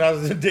 like you said, I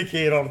was a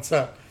dickhead all the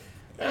time.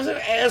 I said,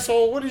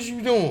 asshole, what is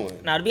you doing?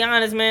 Now, to be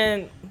honest,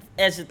 man,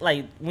 as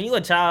like when you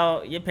a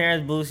child, your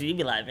parents boost you. You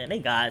be like, man, they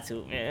got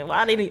to, man.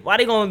 Why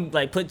they gonna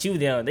like put you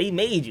down? They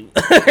made you.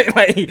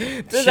 Like,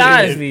 just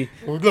honestly.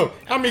 Look,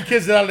 how many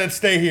kids did I let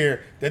stay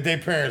here that their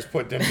parents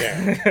put them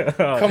down?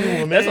 Come on,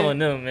 man. That's on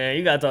them, man.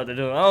 You gotta talk to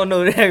them. I don't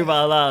know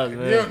everybody's lives,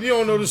 man. You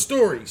don't know the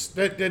stories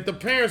that the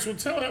parents would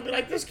tell. I'd be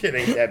like, this kid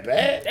ain't that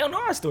bad. They don't know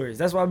our stories.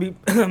 That's why we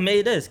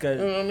made this, cause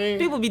You know what I mean?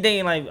 people be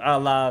thinking like our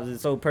lives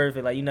is so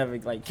perfect. Like you never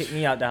like kicked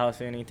me out the house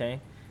or anything.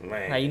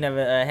 Man. Like you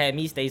never had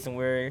me stay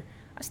somewhere.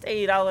 I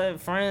stayed out at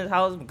friend's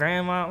house,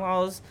 grandma's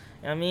house.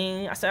 You know what I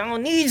mean, I said I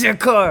don't need your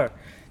car.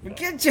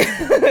 Get you.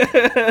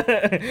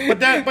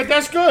 But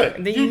that's good.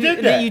 And then you did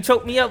that. Then you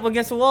choked me up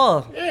against the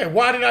wall. Yeah,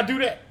 why did I do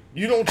that?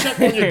 You don't check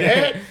on your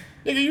dad?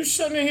 Nigga, you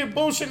sitting in here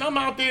bullshitting. I'm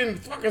out there in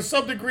fucking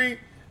sub-degree,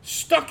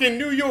 stuck in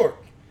New York.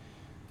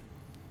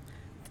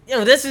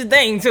 Yo, this is the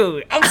thing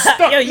too. I'm stuck.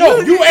 Yo,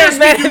 you asked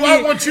mad me, at do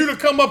I want you to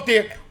come up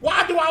there?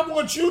 Why do I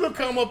want you to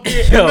come up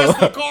there Yo. and mess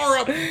the car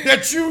up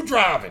that you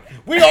driving?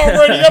 We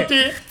already up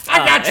there. I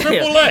got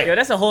AAA. Yo,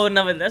 that's a whole day. You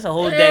know what I mean? That's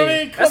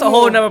a Come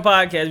whole on. nother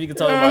podcast we can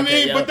talk You know what about I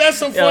mean? that. But that's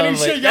some funny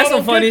shit. Y'all That's some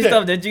don't funny get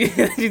stuff that.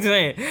 that you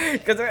saying.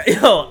 Cause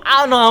yo,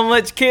 I don't know how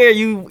much care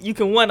you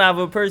can want out of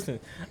a person.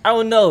 I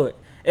don't know it.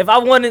 If I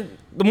wanted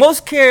the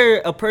most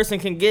care a person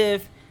can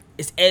give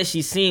is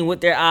actually seeing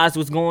with their eyes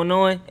what's going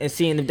on and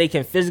seeing if they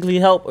can physically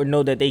help or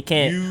know that they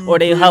can't or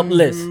they couldn't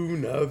helpless. do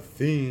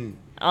nothing.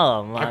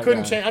 Oh my I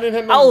couldn't God. change. I didn't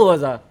have no. How old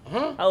was I?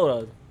 Huh? How old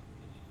was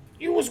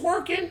You was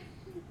working.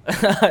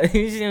 I?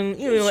 you didn't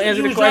Shit, answer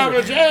you the was question. driving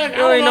a Jag. I You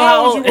don't ain't know know how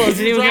how old old you was.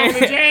 You was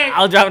driving a Jag.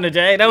 I was driving a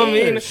Jag. That don't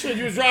Yeah, mean shit,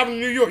 you was driving to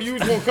New York. You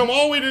was gonna come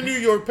all the way to New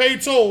York, pay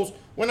tolls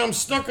when I'm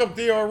stuck up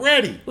there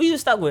already. who you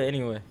stuck with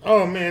anyway.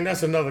 Oh man,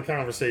 that's another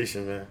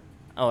conversation, man.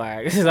 Oh, all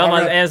right. I'm about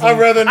to ask I'd him.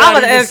 rather I'm not about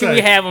to even ask him say.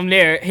 we have him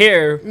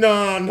here. No,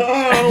 I don't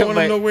want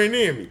But- him nowhere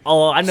near me.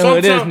 Oh, I know who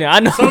it is now. I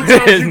know who it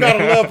Sometimes is you gotta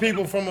now. love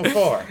people from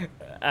afar. All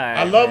right,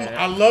 I love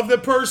man. the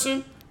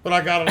person, but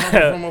I gotta love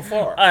them from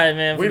afar. All right,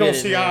 man. We forget don't it,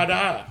 see man. eye to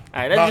eye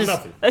All right, about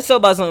nothing. let's talk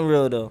about something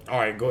real though. All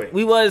right, go ahead.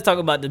 We was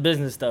talking about the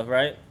business stuff,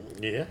 right?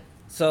 Yeah.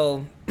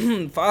 So,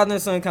 father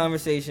and son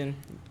conversation.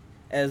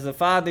 As a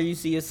father, you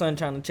see your son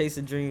trying to chase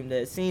a dream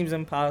that seems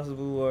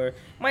impossible or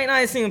might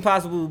not seem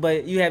impossible,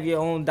 but you have your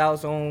own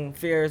doubts, own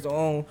fears,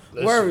 own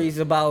Listen. worries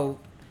about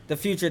the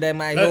future that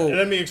might hold.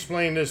 Let me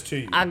explain this to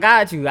you. I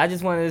got you. I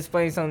just wanted to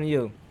explain something to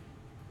you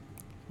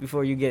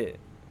before you get it.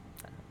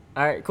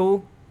 All right,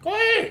 cool? Go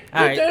ahead.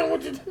 All right. Get down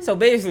with you. So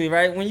basically,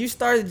 right, when you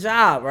start a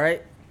job,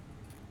 right,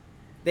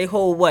 they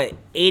hold what,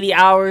 80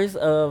 hours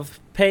of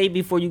pay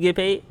before you get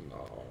paid?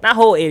 Not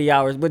whole 80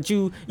 hours, but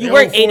you They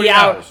work hold 40 80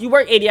 hours. hours. You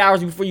work 80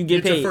 hours before you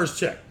get Get paid. your first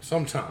check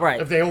sometime.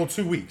 Right. If they hold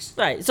 2 weeks.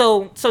 Right.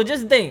 So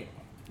just think,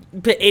 you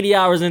put 80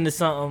 hours into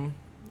something.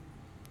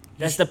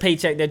 That's the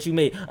paycheck that you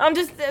made.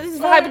 This is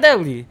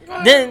hypothetically.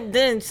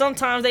 Then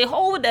sometimes they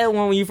hold that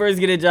one when you first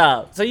get a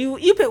job. So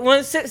you put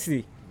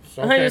 160.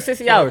 Okay.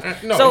 160 hours.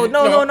 No.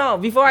 No.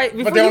 Before But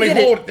you they get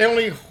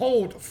only it.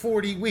 hold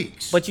 40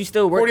 weeks. But you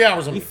still work. 40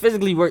 hours a You week.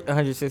 physically work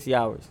 160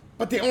 hours.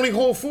 But they only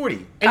hold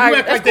 40. And All you right,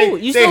 act that's like cool.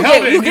 they You still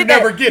held get. it You and get you that.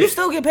 never get You it.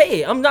 still get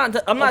paid. I'm not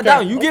Okay,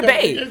 down. You get okay.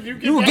 paid. You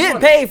get You that get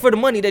money. paid for the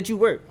money that you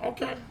work.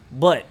 Okay.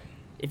 But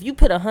if you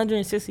put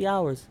 160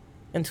 hours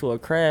into a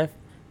craft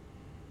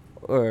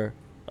or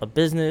a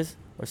business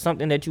or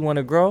something that you want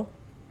to grow,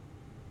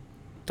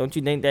 don't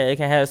you think that it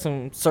can have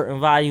some certain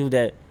value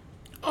that?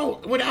 Oh,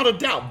 without a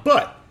doubt.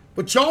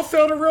 But y'all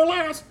fail to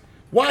realize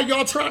while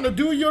y'all trying to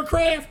do your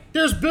craft,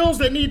 there's bills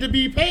that need to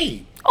be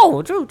paid.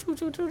 Oh, true.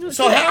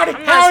 So how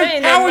I'm not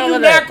saying are nothing you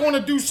of that. not going to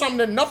do something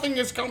that nothing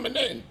is coming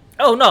in?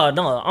 Oh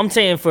no! I'm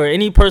saying for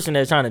any person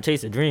that's trying to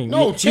chase a dream,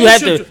 No, you chase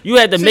have your to dr- you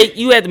have to See-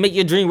 make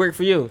your dream work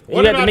for you.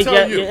 What You have did to I make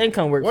tell your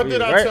income work What for did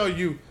you. I Right? tell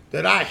you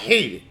that I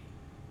hated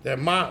that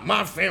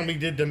my family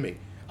did to me?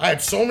 I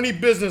had so many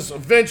business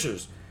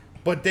ventures,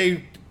 but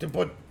they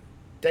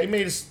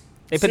made us.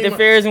 They put seem their like-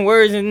 fears and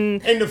words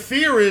in. And the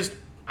fear is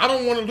I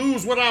don't want to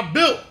lose what I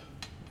built.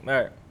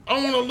 Right. I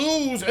don't want to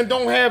lose and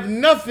don't have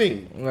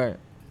nothing. Right.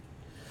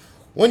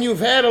 When you've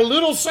had a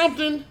little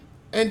something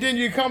and then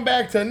you come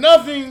back to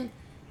nothing,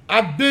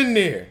 I've been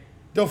there.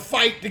 The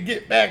fight to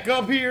get back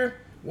up here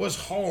was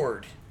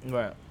hard.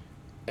 Right.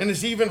 And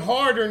it's even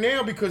harder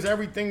now because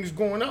everything's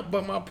going up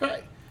but my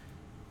pay.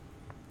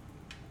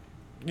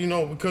 You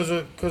know, because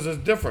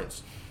of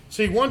difference.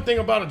 See, one thing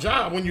about a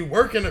job, when you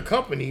work in a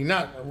company,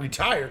 not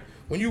retired,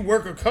 when you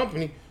work a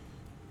company,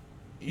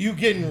 you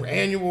getting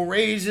annual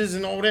raises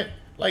and all that.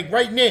 Like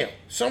right now,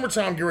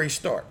 summertime get ready to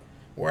start.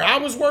 Where I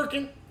was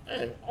working,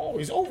 man,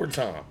 always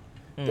overtime.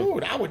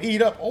 Dude, I would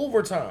eat up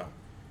overtime.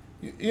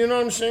 You know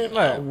what I'm saying?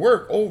 Right. I would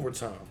work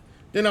overtime.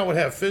 Then I would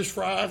have fish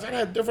fries. I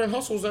had different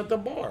hustles at the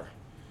bar.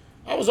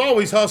 I was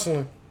always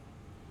hustling.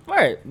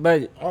 Right.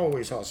 But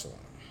Always hustling.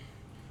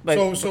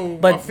 but So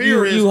but my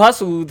fear is you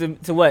hustle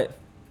to what?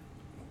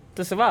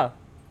 To survive,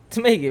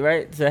 to make it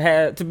right,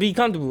 to be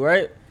comfortable,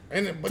 right?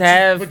 but to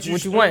have what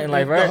you want in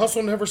life, right? The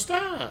hustle never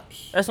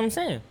stops. That's what I'm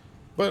saying.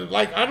 But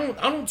like I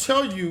don't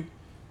tell you.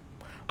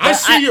 I But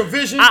see your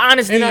vision I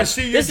honestly, and I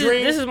see your this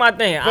dream. is my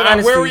thing. But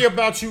honestly, I worry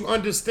about you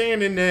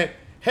understanding that,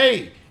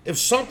 hey, if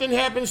something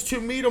happens to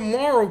me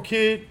tomorrow,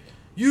 kid,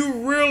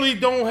 you really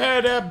don't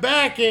have that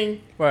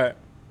backing. Right.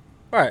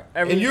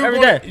 Every And you're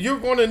day. you're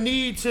going to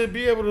need to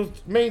be able to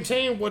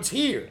maintain what's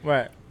here.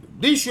 Right.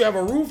 At least you have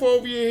a roof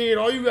over your head.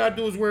 All you got to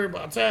do is worry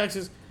about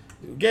taxes,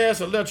 gas,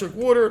 electric,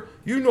 water.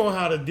 You know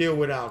how to deal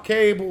without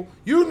cable.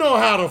 You know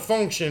how to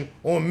function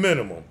on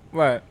minimum.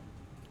 Right.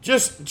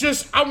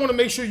 Just I want to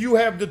make sure you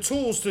have the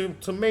tools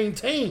to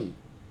maintain.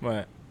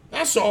 Right.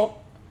 That's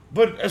all.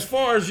 But as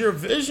far as your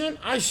vision,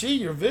 I see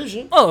your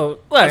vision. Oh,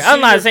 look, I see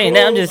I'm not your saying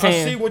that. I'm goals. just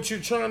saying. I see what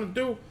you're trying to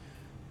do.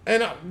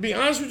 And I'll be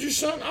honest with you,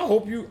 son, I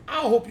hope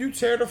you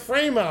tear the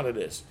frame out of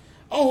this.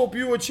 I hope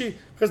you achieve.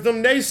 Because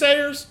them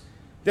naysayers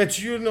that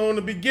you know in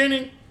the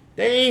beginning,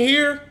 they ain't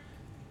here,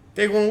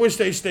 they going to wish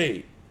they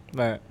stayed.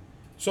 Right.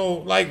 So,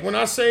 like, when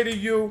I say to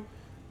you,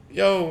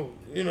 yo,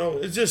 you know,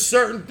 it's just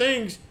certain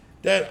things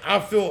that I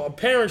feel a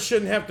parent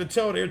shouldn't have to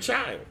tell their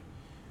child.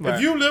 Right.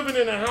 If you living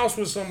in a house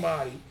with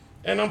somebody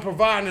and I'm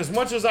providing as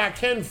much as I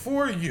can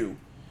for you,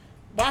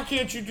 why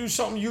can't you do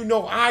something you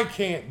know I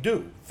can't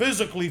do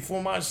physically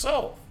for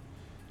myself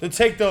to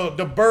take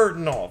the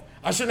burden off?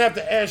 I shouldn't have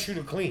to ask you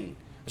to clean.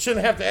 I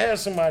shouldn't have to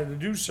ask somebody to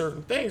do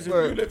certain things if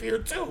Right. you live here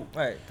too.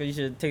 Right. Because you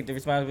should take the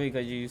responsibility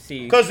because you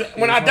see. Because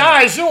when I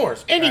die, it's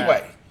yours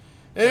anyway.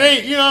 It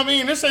ain't, you know what I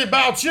mean? This ain't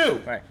about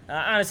you. Right.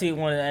 I honestly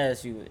wanted to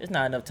ask you. It's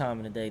not enough time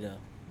in the day though.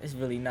 It's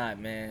really not,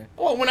 man.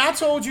 Well, when I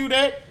told you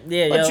that,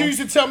 Yeah, but yo. you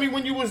used to tell me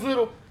when you was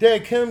little,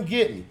 Dad, come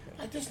get me.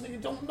 Like, this nigga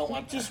don't know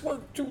I just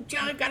worked 2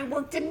 jobs. I gotta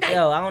work tonight.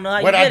 Yo, I don't know how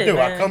you What I did do? it,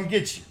 man. I come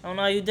get you. I don't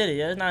know how you did it.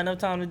 Yo. There's not enough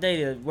time in the day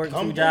to work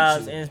Come 2 get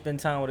jobs you. and spend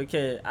time with a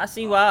kid. I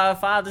see why our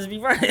fathers be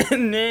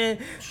running, man.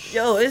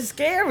 Yo, it's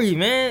scary,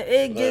 man.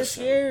 It gets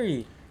Listen.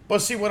 scary. But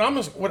see, what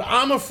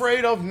I'm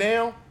afraid of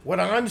now,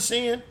 what I'm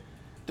seeing,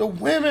 the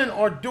women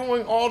are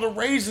doing all the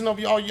raising of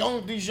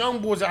these young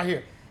boys out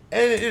here.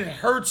 And it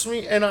hurts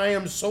me, and I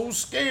am so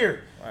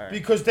scared Right.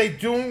 because they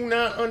do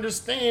not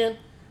understand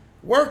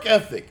work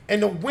ethic.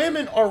 And the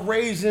women are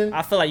raising.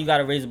 I feel like you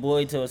gotta raise a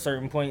boy to a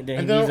certain point. Then he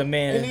And needs then- a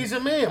man. and he's a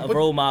man, A but-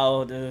 role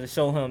model to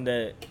show him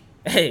that,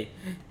 hey,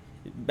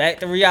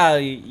 back to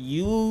reality.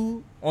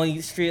 You on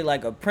the street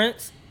like a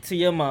prince to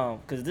your mom,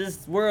 cause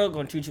this world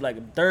gonna treat you like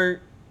a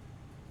dirt.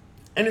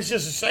 And it's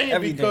just a shame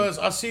Everything. because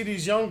I see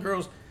these young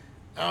girls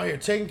out here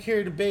taking care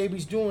of the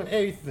babies, doing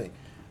everything.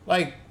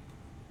 Like,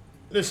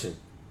 listen,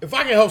 if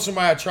I can help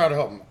somebody, I try to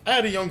help them. I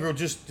had a young girl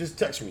just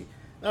text me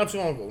not too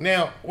long ago.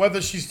 Now,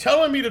 whether she's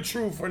telling me the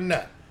truth or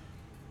not,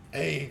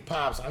 hey,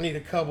 Pops, I need a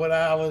couple of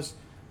dollars.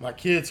 My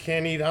kids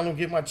can't eat. I don't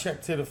get my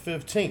check till the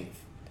 15th.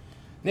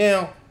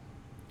 Now,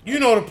 you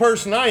know the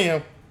person I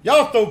am.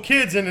 Y'all throw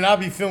kids in it, I'll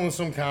be feeling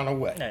some kind of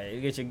way. Hey,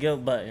 you get your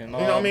guilt button. You know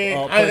what I mean?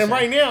 And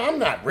right now, I'm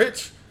not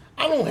rich.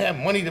 I don't have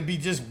money to be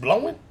just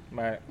blowing.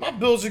 Right. My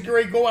bills are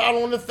going to go out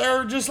on the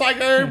 3rd just like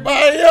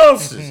everybody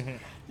else's.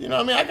 You know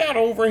what I mean? I got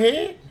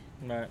overhead,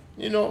 Right.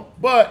 you know.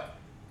 But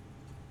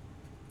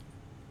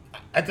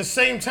at the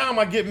same time,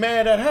 I get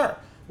mad at her.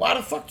 Why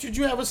the fuck did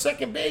you have a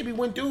second baby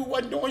when dude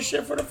wasn't doing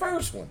shit for the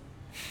first one?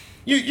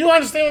 You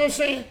understand what I'm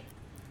saying?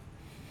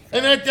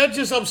 And that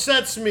just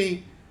upsets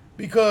me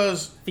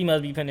because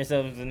Females be putting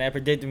themselves in that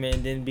predicament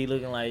and then be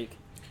looking like,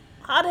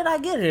 how did I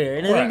get here?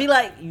 And then Right. be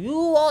like, you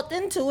walked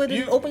into it and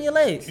You- open your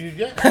legs.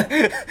 yeah.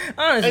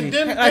 Honestly. And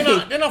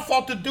then I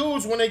fought the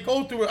dudes when they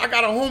go through it. I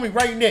got a homie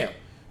right now.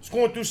 He's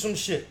going through some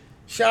shit.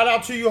 Shout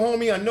out to you,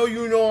 homie. I know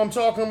you know I'm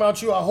talking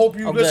about you. I hope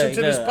you listen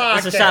to this podcast.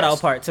 It's a shout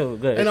out part too.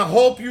 Good. And I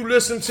hope you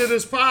listen to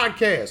this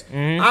podcast.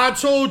 I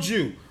told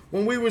you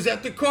when we was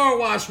at the car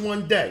wash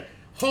one day,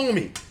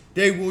 homie,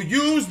 they will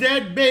use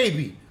that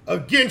baby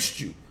against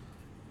you.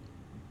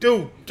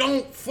 Dude,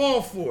 don't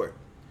fall for it.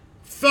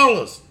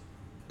 Fellas,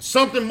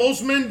 something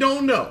most men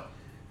don't know.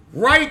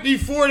 Right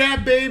before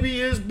that baby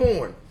is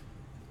born,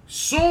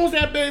 soon as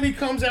that baby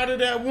comes out of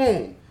that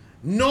womb,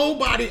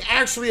 nobody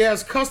actually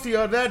has custody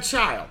of that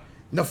child.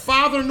 The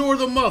father nor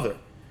the mother.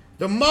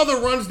 The mother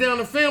runs down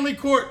to family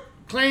court,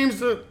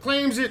 claims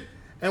it,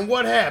 and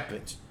what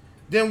happens?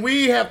 Then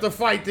we have to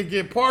fight to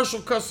get partial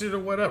custody or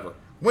whatever.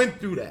 Went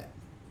through that.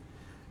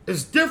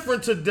 It's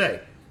different today.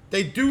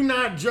 They do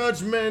not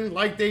judge men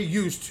like they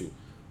used to.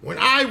 When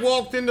I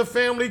walked into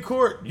family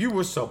court, you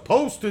were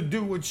supposed to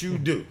do what you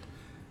do.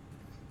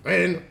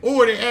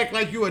 Or they act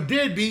like you a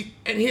deadbeat,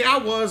 and here I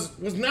was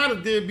not a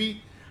deadbeat.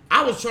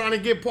 I was trying to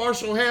get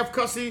partial half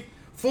custody,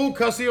 full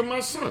custody of my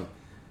son.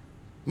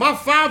 My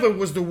father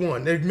was the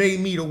one that made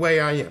me the way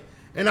I am.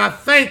 And I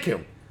thank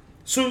him.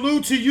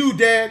 Salute to you,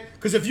 Dad,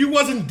 because if you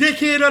wasn't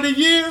Dickhead of the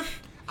Year,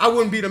 I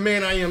wouldn't be the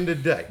man I am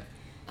today.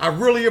 I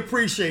really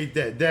appreciate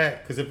that,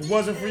 Dad, because if it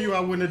wasn't for you, I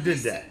wouldn't have did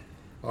that.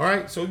 All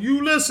right? So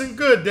you listen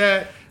good,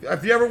 Dad.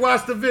 If you ever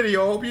watched the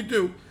video, I hope you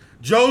do.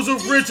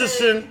 Joseph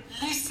Richardson,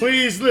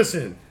 please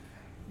listen.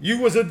 You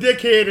was a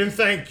dickhead and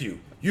thank you.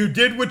 You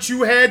did what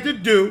you had to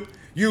do.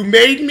 You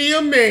made me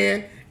a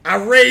man. I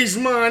raised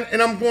mine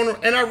and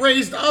I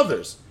raised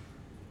others.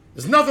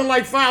 There's nothing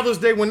like Father's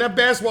Day when that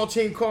basketball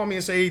team called me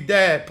and say, hey,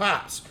 Dad,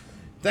 Pops,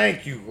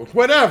 thank you, or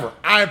whatever.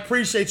 I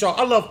appreciate y'all.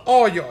 I love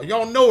all y'all.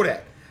 Y'all know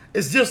that.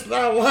 It's just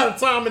not a lot of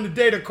time in the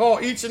day to call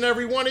each and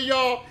every one of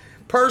y'all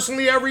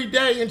personally every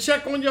day and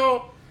check on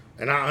y'all.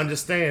 And I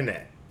understand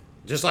that.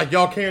 Just like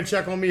y'all can't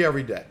check on me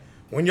every day.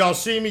 When y'all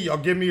see me, y'all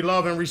give me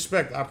love and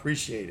respect. I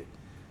appreciate it.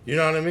 You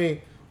know what I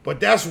mean? But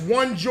that's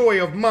one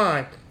joy of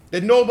mine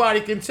that nobody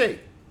can take.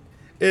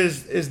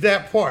 Is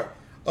that part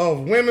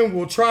of women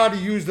will try to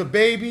use the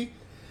baby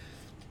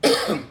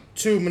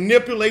to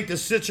manipulate the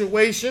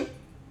situation.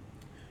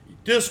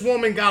 This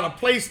woman got a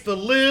place to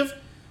live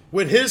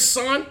with his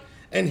son,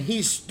 and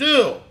he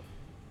still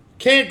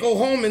can't go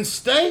home and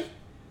stay?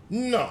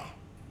 No.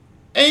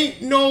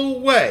 Ain't no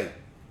way.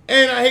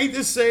 And I hate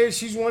to say it,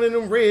 she's one of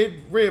them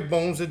red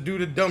bones that do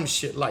the dumb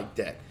shit like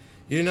that.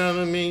 You know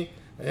what I mean?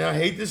 And I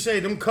hate to say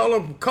them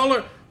color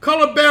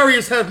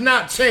barriers have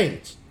not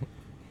changed.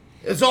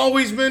 It's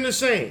always been the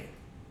same.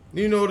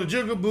 You know, the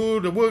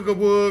jigaboo, the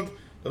woogaboo,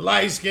 the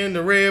light skin,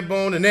 the red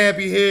bone, the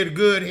nappy head, the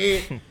good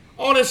head,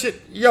 all that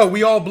shit. Yo,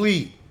 we all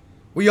bleed.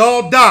 We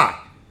all die.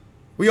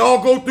 We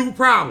all go through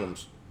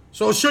problems.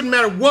 So it shouldn't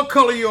matter what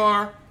color you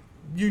are.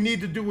 You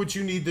need to do what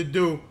you need to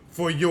do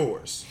for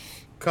yours.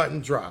 Cut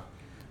and dry.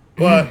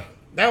 But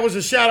that was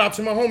a shout out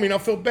to my homie, and I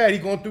feel bad. He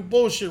going through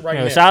bullshit right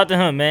now. Shout out to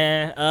him,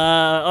 man.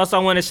 Also,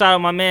 I want to shout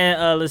out my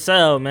man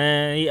LaSalle,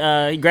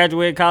 man. He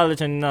graduated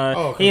college and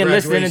he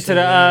enlisted into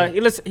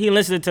the he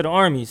enlisted into the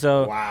army.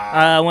 So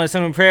I want to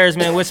send him prayers,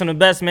 man. Wish him the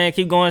best, man.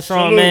 Keep going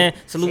strong, man.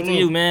 Salute to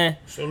you, man.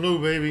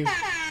 Salute, baby.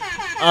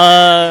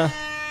 Dang,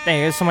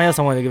 there's somebody else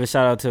I wanted to give a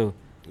shout out to.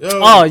 Yo.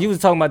 Oh, you was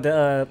talking about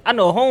the I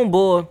know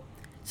homeboy.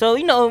 So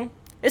you know,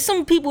 there's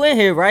some people in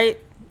here, right,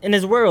 in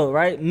this world,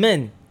 right,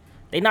 men.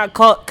 They not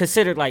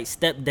considered like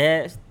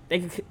stepdads.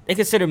 They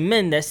consider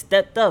men that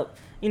stepped up,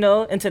 you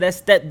know, into that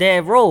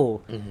stepdad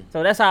role. Mm-hmm.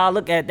 So that's how I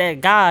look at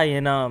that guy,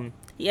 and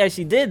he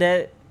actually did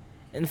that,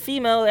 and the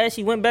female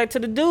actually went back to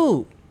the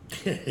dude.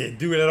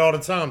 Do that all the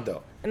time,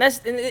 though. And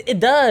it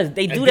does.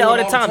 They do that all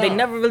the time. They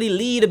never really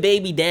lead a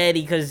baby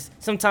daddy because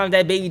sometimes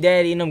that baby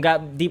daddy and them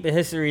got deeper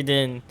history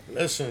than.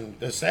 Listen,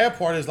 the sad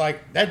part is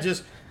like that.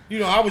 Just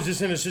I was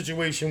just in a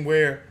situation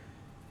where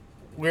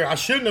I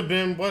shouldn't have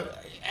been,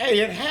 but hey,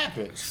 it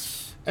happens.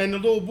 And the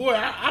little boy,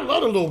 I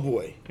love the little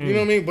boy. You know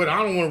what I mean? But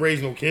I don't want to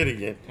raise no kid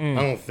again.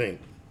 I don't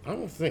think.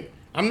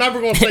 I'm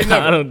never going to say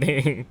never. I don't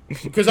think.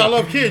 Because I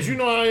love kids. You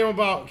know how I am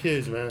about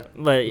kids, man.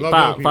 But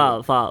Pop.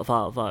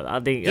 I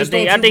think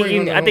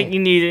you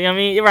need it. I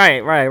mean,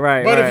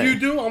 right. But if you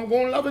do, I'm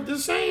going to love it the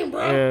same,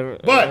 bro.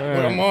 But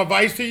what my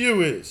advice to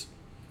you is,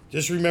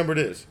 just remember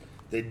this.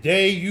 The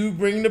day you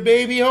bring the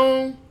baby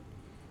home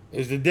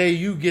is the day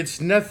you gets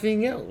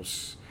nothing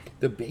else.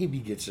 The baby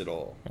gets it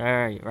all. All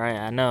right.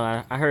 I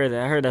know. I heard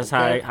that. I heard that's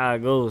how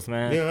it goes,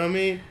 man. You know what I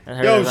mean?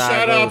 Yo,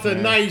 shout out to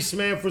Nice,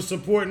 man, for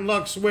supporting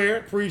Luxwear.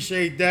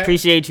 Appreciate that.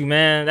 Appreciate you,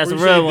 man. That's a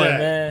real one,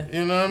 man.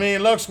 You know what I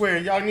mean?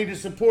 Luxwear, y'all need to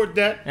support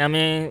that. I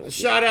mean,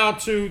 shout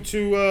out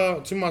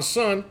to my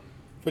son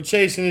for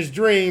chasing his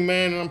dream,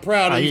 man, and I'm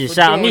proud of you. You just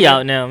shouting me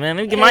out now, man.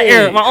 Let me get my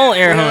own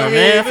air horn,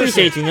 man.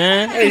 Appreciate you,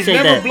 man. Appreciate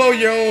never that. Blow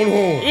your own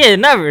horn. Yeah,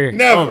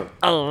 never.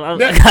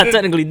 I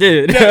technically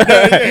did.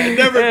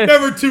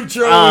 Never toot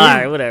your own. All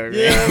right, whatever.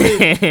 Yeah,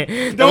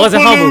 that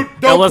wasn't humble.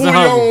 That wasn't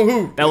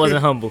humble. That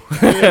wasn't humble.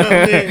 You know what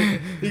I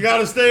mean? You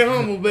gotta stay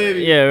humble,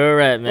 baby. Yeah, we're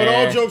right, man. But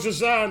all jokes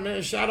aside,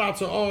 man, shout out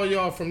to all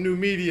y'all from New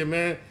Media,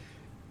 man.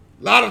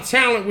 A lot of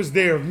talent was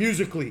there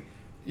musically.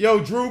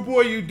 Yo, Drew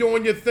Boy, you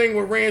doing your thing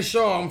with Rand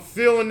Shaw. I'm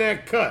feeling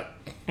that cut.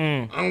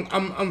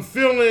 I'm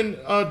feeling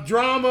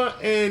drama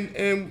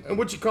and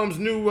what comes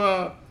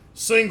new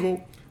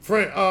single.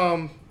 Friend,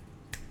 my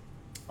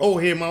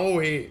old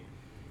head,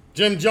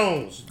 Jim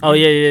Jones. Oh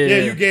yeah.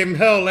 Yeah, you gave him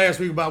hell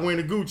last week about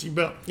wearing the Gucci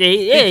belt. Yeah.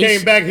 He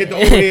came back and hit the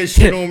old head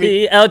shit on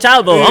me. El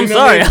Chavo, I'm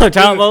sorry, El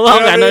Chavo. I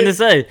don't got nothing to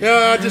say.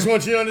 Yeah, I just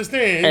want you to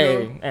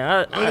understand.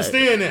 I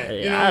understand that.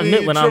 I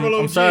admit when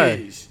I'm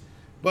sorry.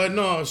 But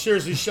no,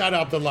 seriously, shout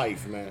out to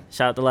life, man.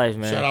 Shout out to life,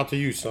 man. Shout out to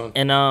you, son.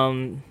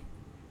 And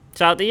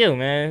shout out to you,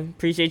 man.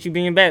 Appreciate you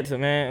being back,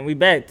 man. We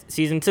back,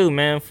 season 2,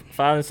 man.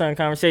 Father and son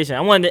conversation.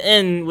 I wanted to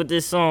end with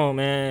this song,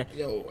 man.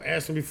 Yo,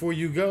 ask them before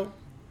you go.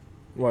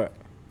 What?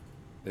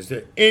 Is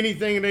there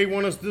anything they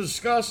want us to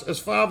discuss as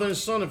father and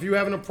son? If you're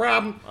having a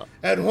problem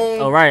at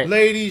home,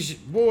 ladies,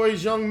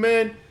 boys, young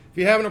men, if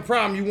you're having a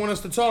problem, you want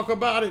us to talk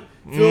about it,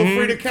 feel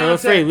free to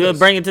contact us. We'll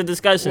bring it to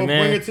discussion,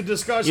 man. Bring it to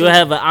discussion. You'll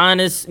have an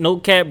honest, no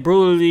cap,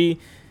 brutally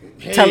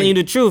telling you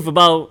the truth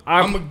about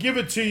I'm gonna give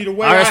it to you the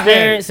way our I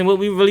experience and what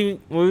we really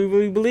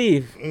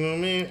believe. You know what I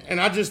mean? And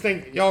I just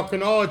think y'all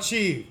can all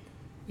achieve.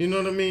 You know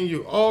what I mean?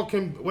 You all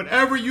can,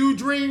 whatever you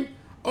dream,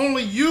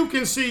 only you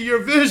can see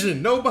your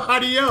vision,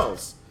 nobody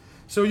else.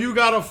 So you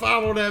gotta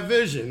follow that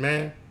vision,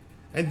 man,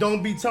 and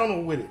don't be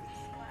tunnel with it.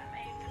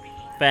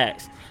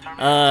 Facts.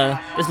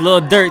 This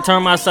Lil Durk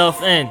turned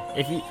myself in.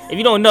 If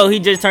you don't know, he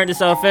just turned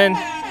himself in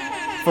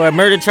for a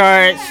murder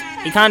charge.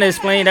 He kind of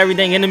explained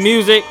everything in the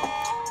music.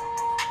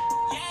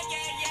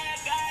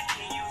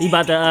 He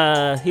about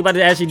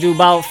to actually do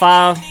about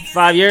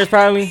five years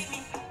probably.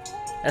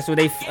 That's what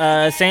they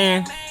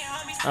saying.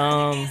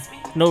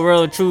 No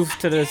real truth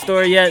to the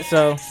story yet,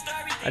 so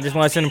I just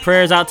want to send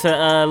prayers out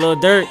to Lil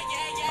Durk.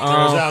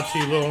 Turns out to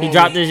you, little He homie.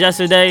 dropped this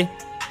yesterday,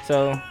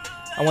 so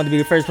I wanted to be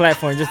the first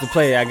platform just to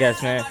play it, I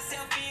guess, man.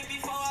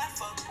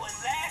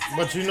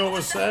 But you know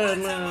what's sad,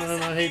 man,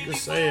 and I hate to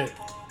say it,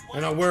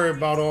 and I worry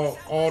about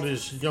all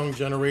this young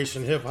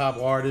generation hip hop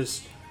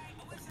artists,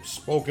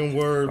 spoken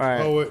word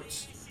Right.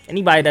 poets.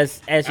 Anybody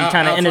that's actually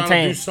trying to Trying to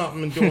entertain. do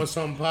something and doing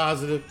something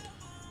positive.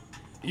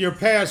 Your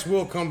past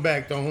will come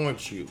back to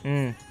haunt you.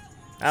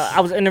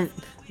 I was in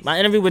my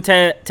interview with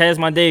Taz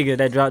Mondega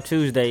that dropped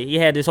Tuesday. He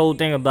had this whole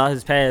thing about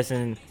his past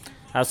and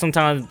how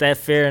sometimes that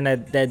fear and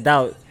that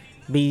doubt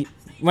be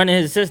running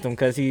his system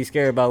because he's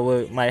scared about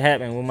what might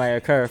happen, what might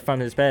occur from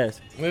his past.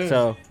 Yeah.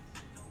 So,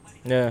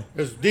 yeah,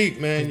 It's deep,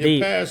 man.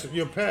 It's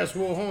Your past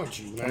will haunt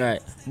you, man.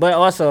 right. But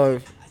also,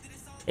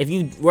 if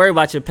you worry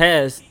about your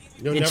past,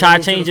 You'll you never try to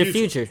move to change the your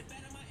future.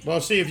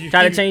 Well, see, if you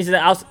Try to keep- change the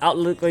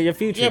outlook of your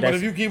future. Yeah, but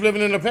That's- if you keep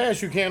living in the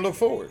past, you can't look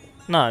forward.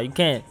 no, you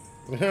can't.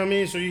 You know what I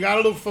mean? So you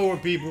gotta look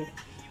forward, people.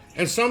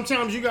 And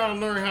sometimes you gotta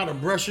learn how to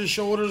brush your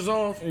shoulders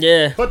off.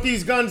 Yeah, Put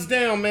these guns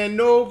down, man.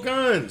 No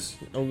guns.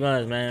 no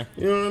guns, man.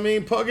 You know what I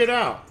mean? Pug it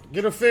out.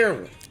 Get a fair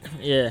one.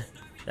 Yeah,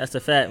 that's a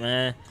fact,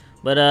 man.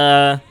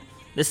 But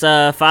this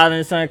father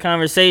and son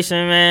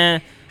conversation,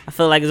 man, I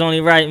feel like it's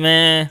only right,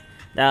 man,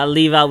 that I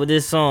leave out with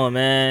this song,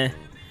 man.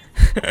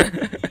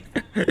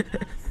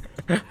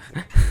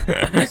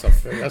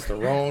 That's the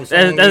wrong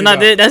song. That's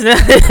not it. That's not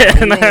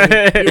You wanna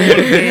it.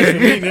 dance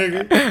with me,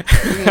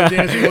 nigga? You wanna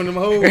dance with one of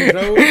them hoes,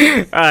 no?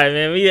 All right,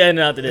 man, we heading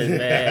out to this,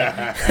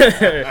 man.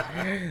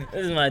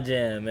 This is my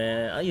jam,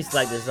 man. I used to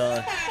like this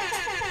song.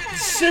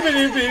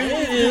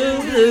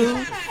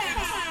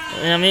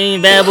 I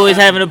mean, Bad Boys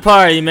having a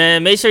party,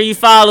 man. Make sure you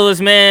follow us,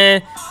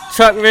 man.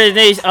 Truck Red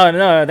Nation. Oh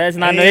no, that's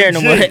not no here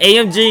no more.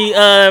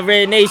 AMG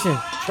Red Nation.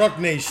 Truck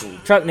Nation.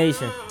 Truck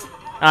Nation.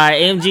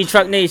 Alright, AMG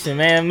Truck Nation,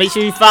 man. Make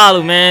sure you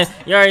follow, man.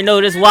 You already know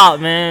this WAP,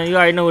 man. You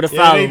already know where to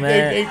follow,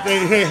 man.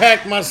 They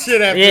hacked my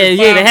shit after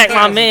Yeah, they hacked my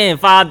 5,000. man.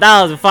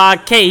 5,000,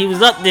 5K. He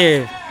was up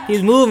there. He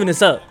was moving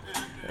us up.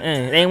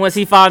 Man, they ain't want to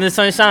see Father and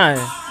Sunshine.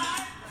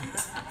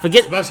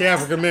 Forget. Especially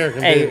African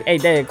American. Hey,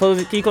 Dad, can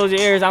you close your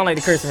ears? I don't like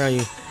to curse around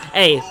you.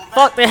 Hey,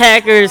 fuck the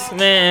hackers,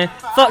 man.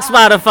 Fuck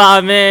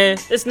Spotify, man.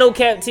 It's No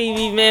Cap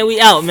TV, man.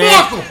 We out,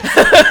 man. Fuck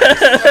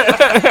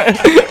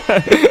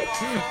 'em.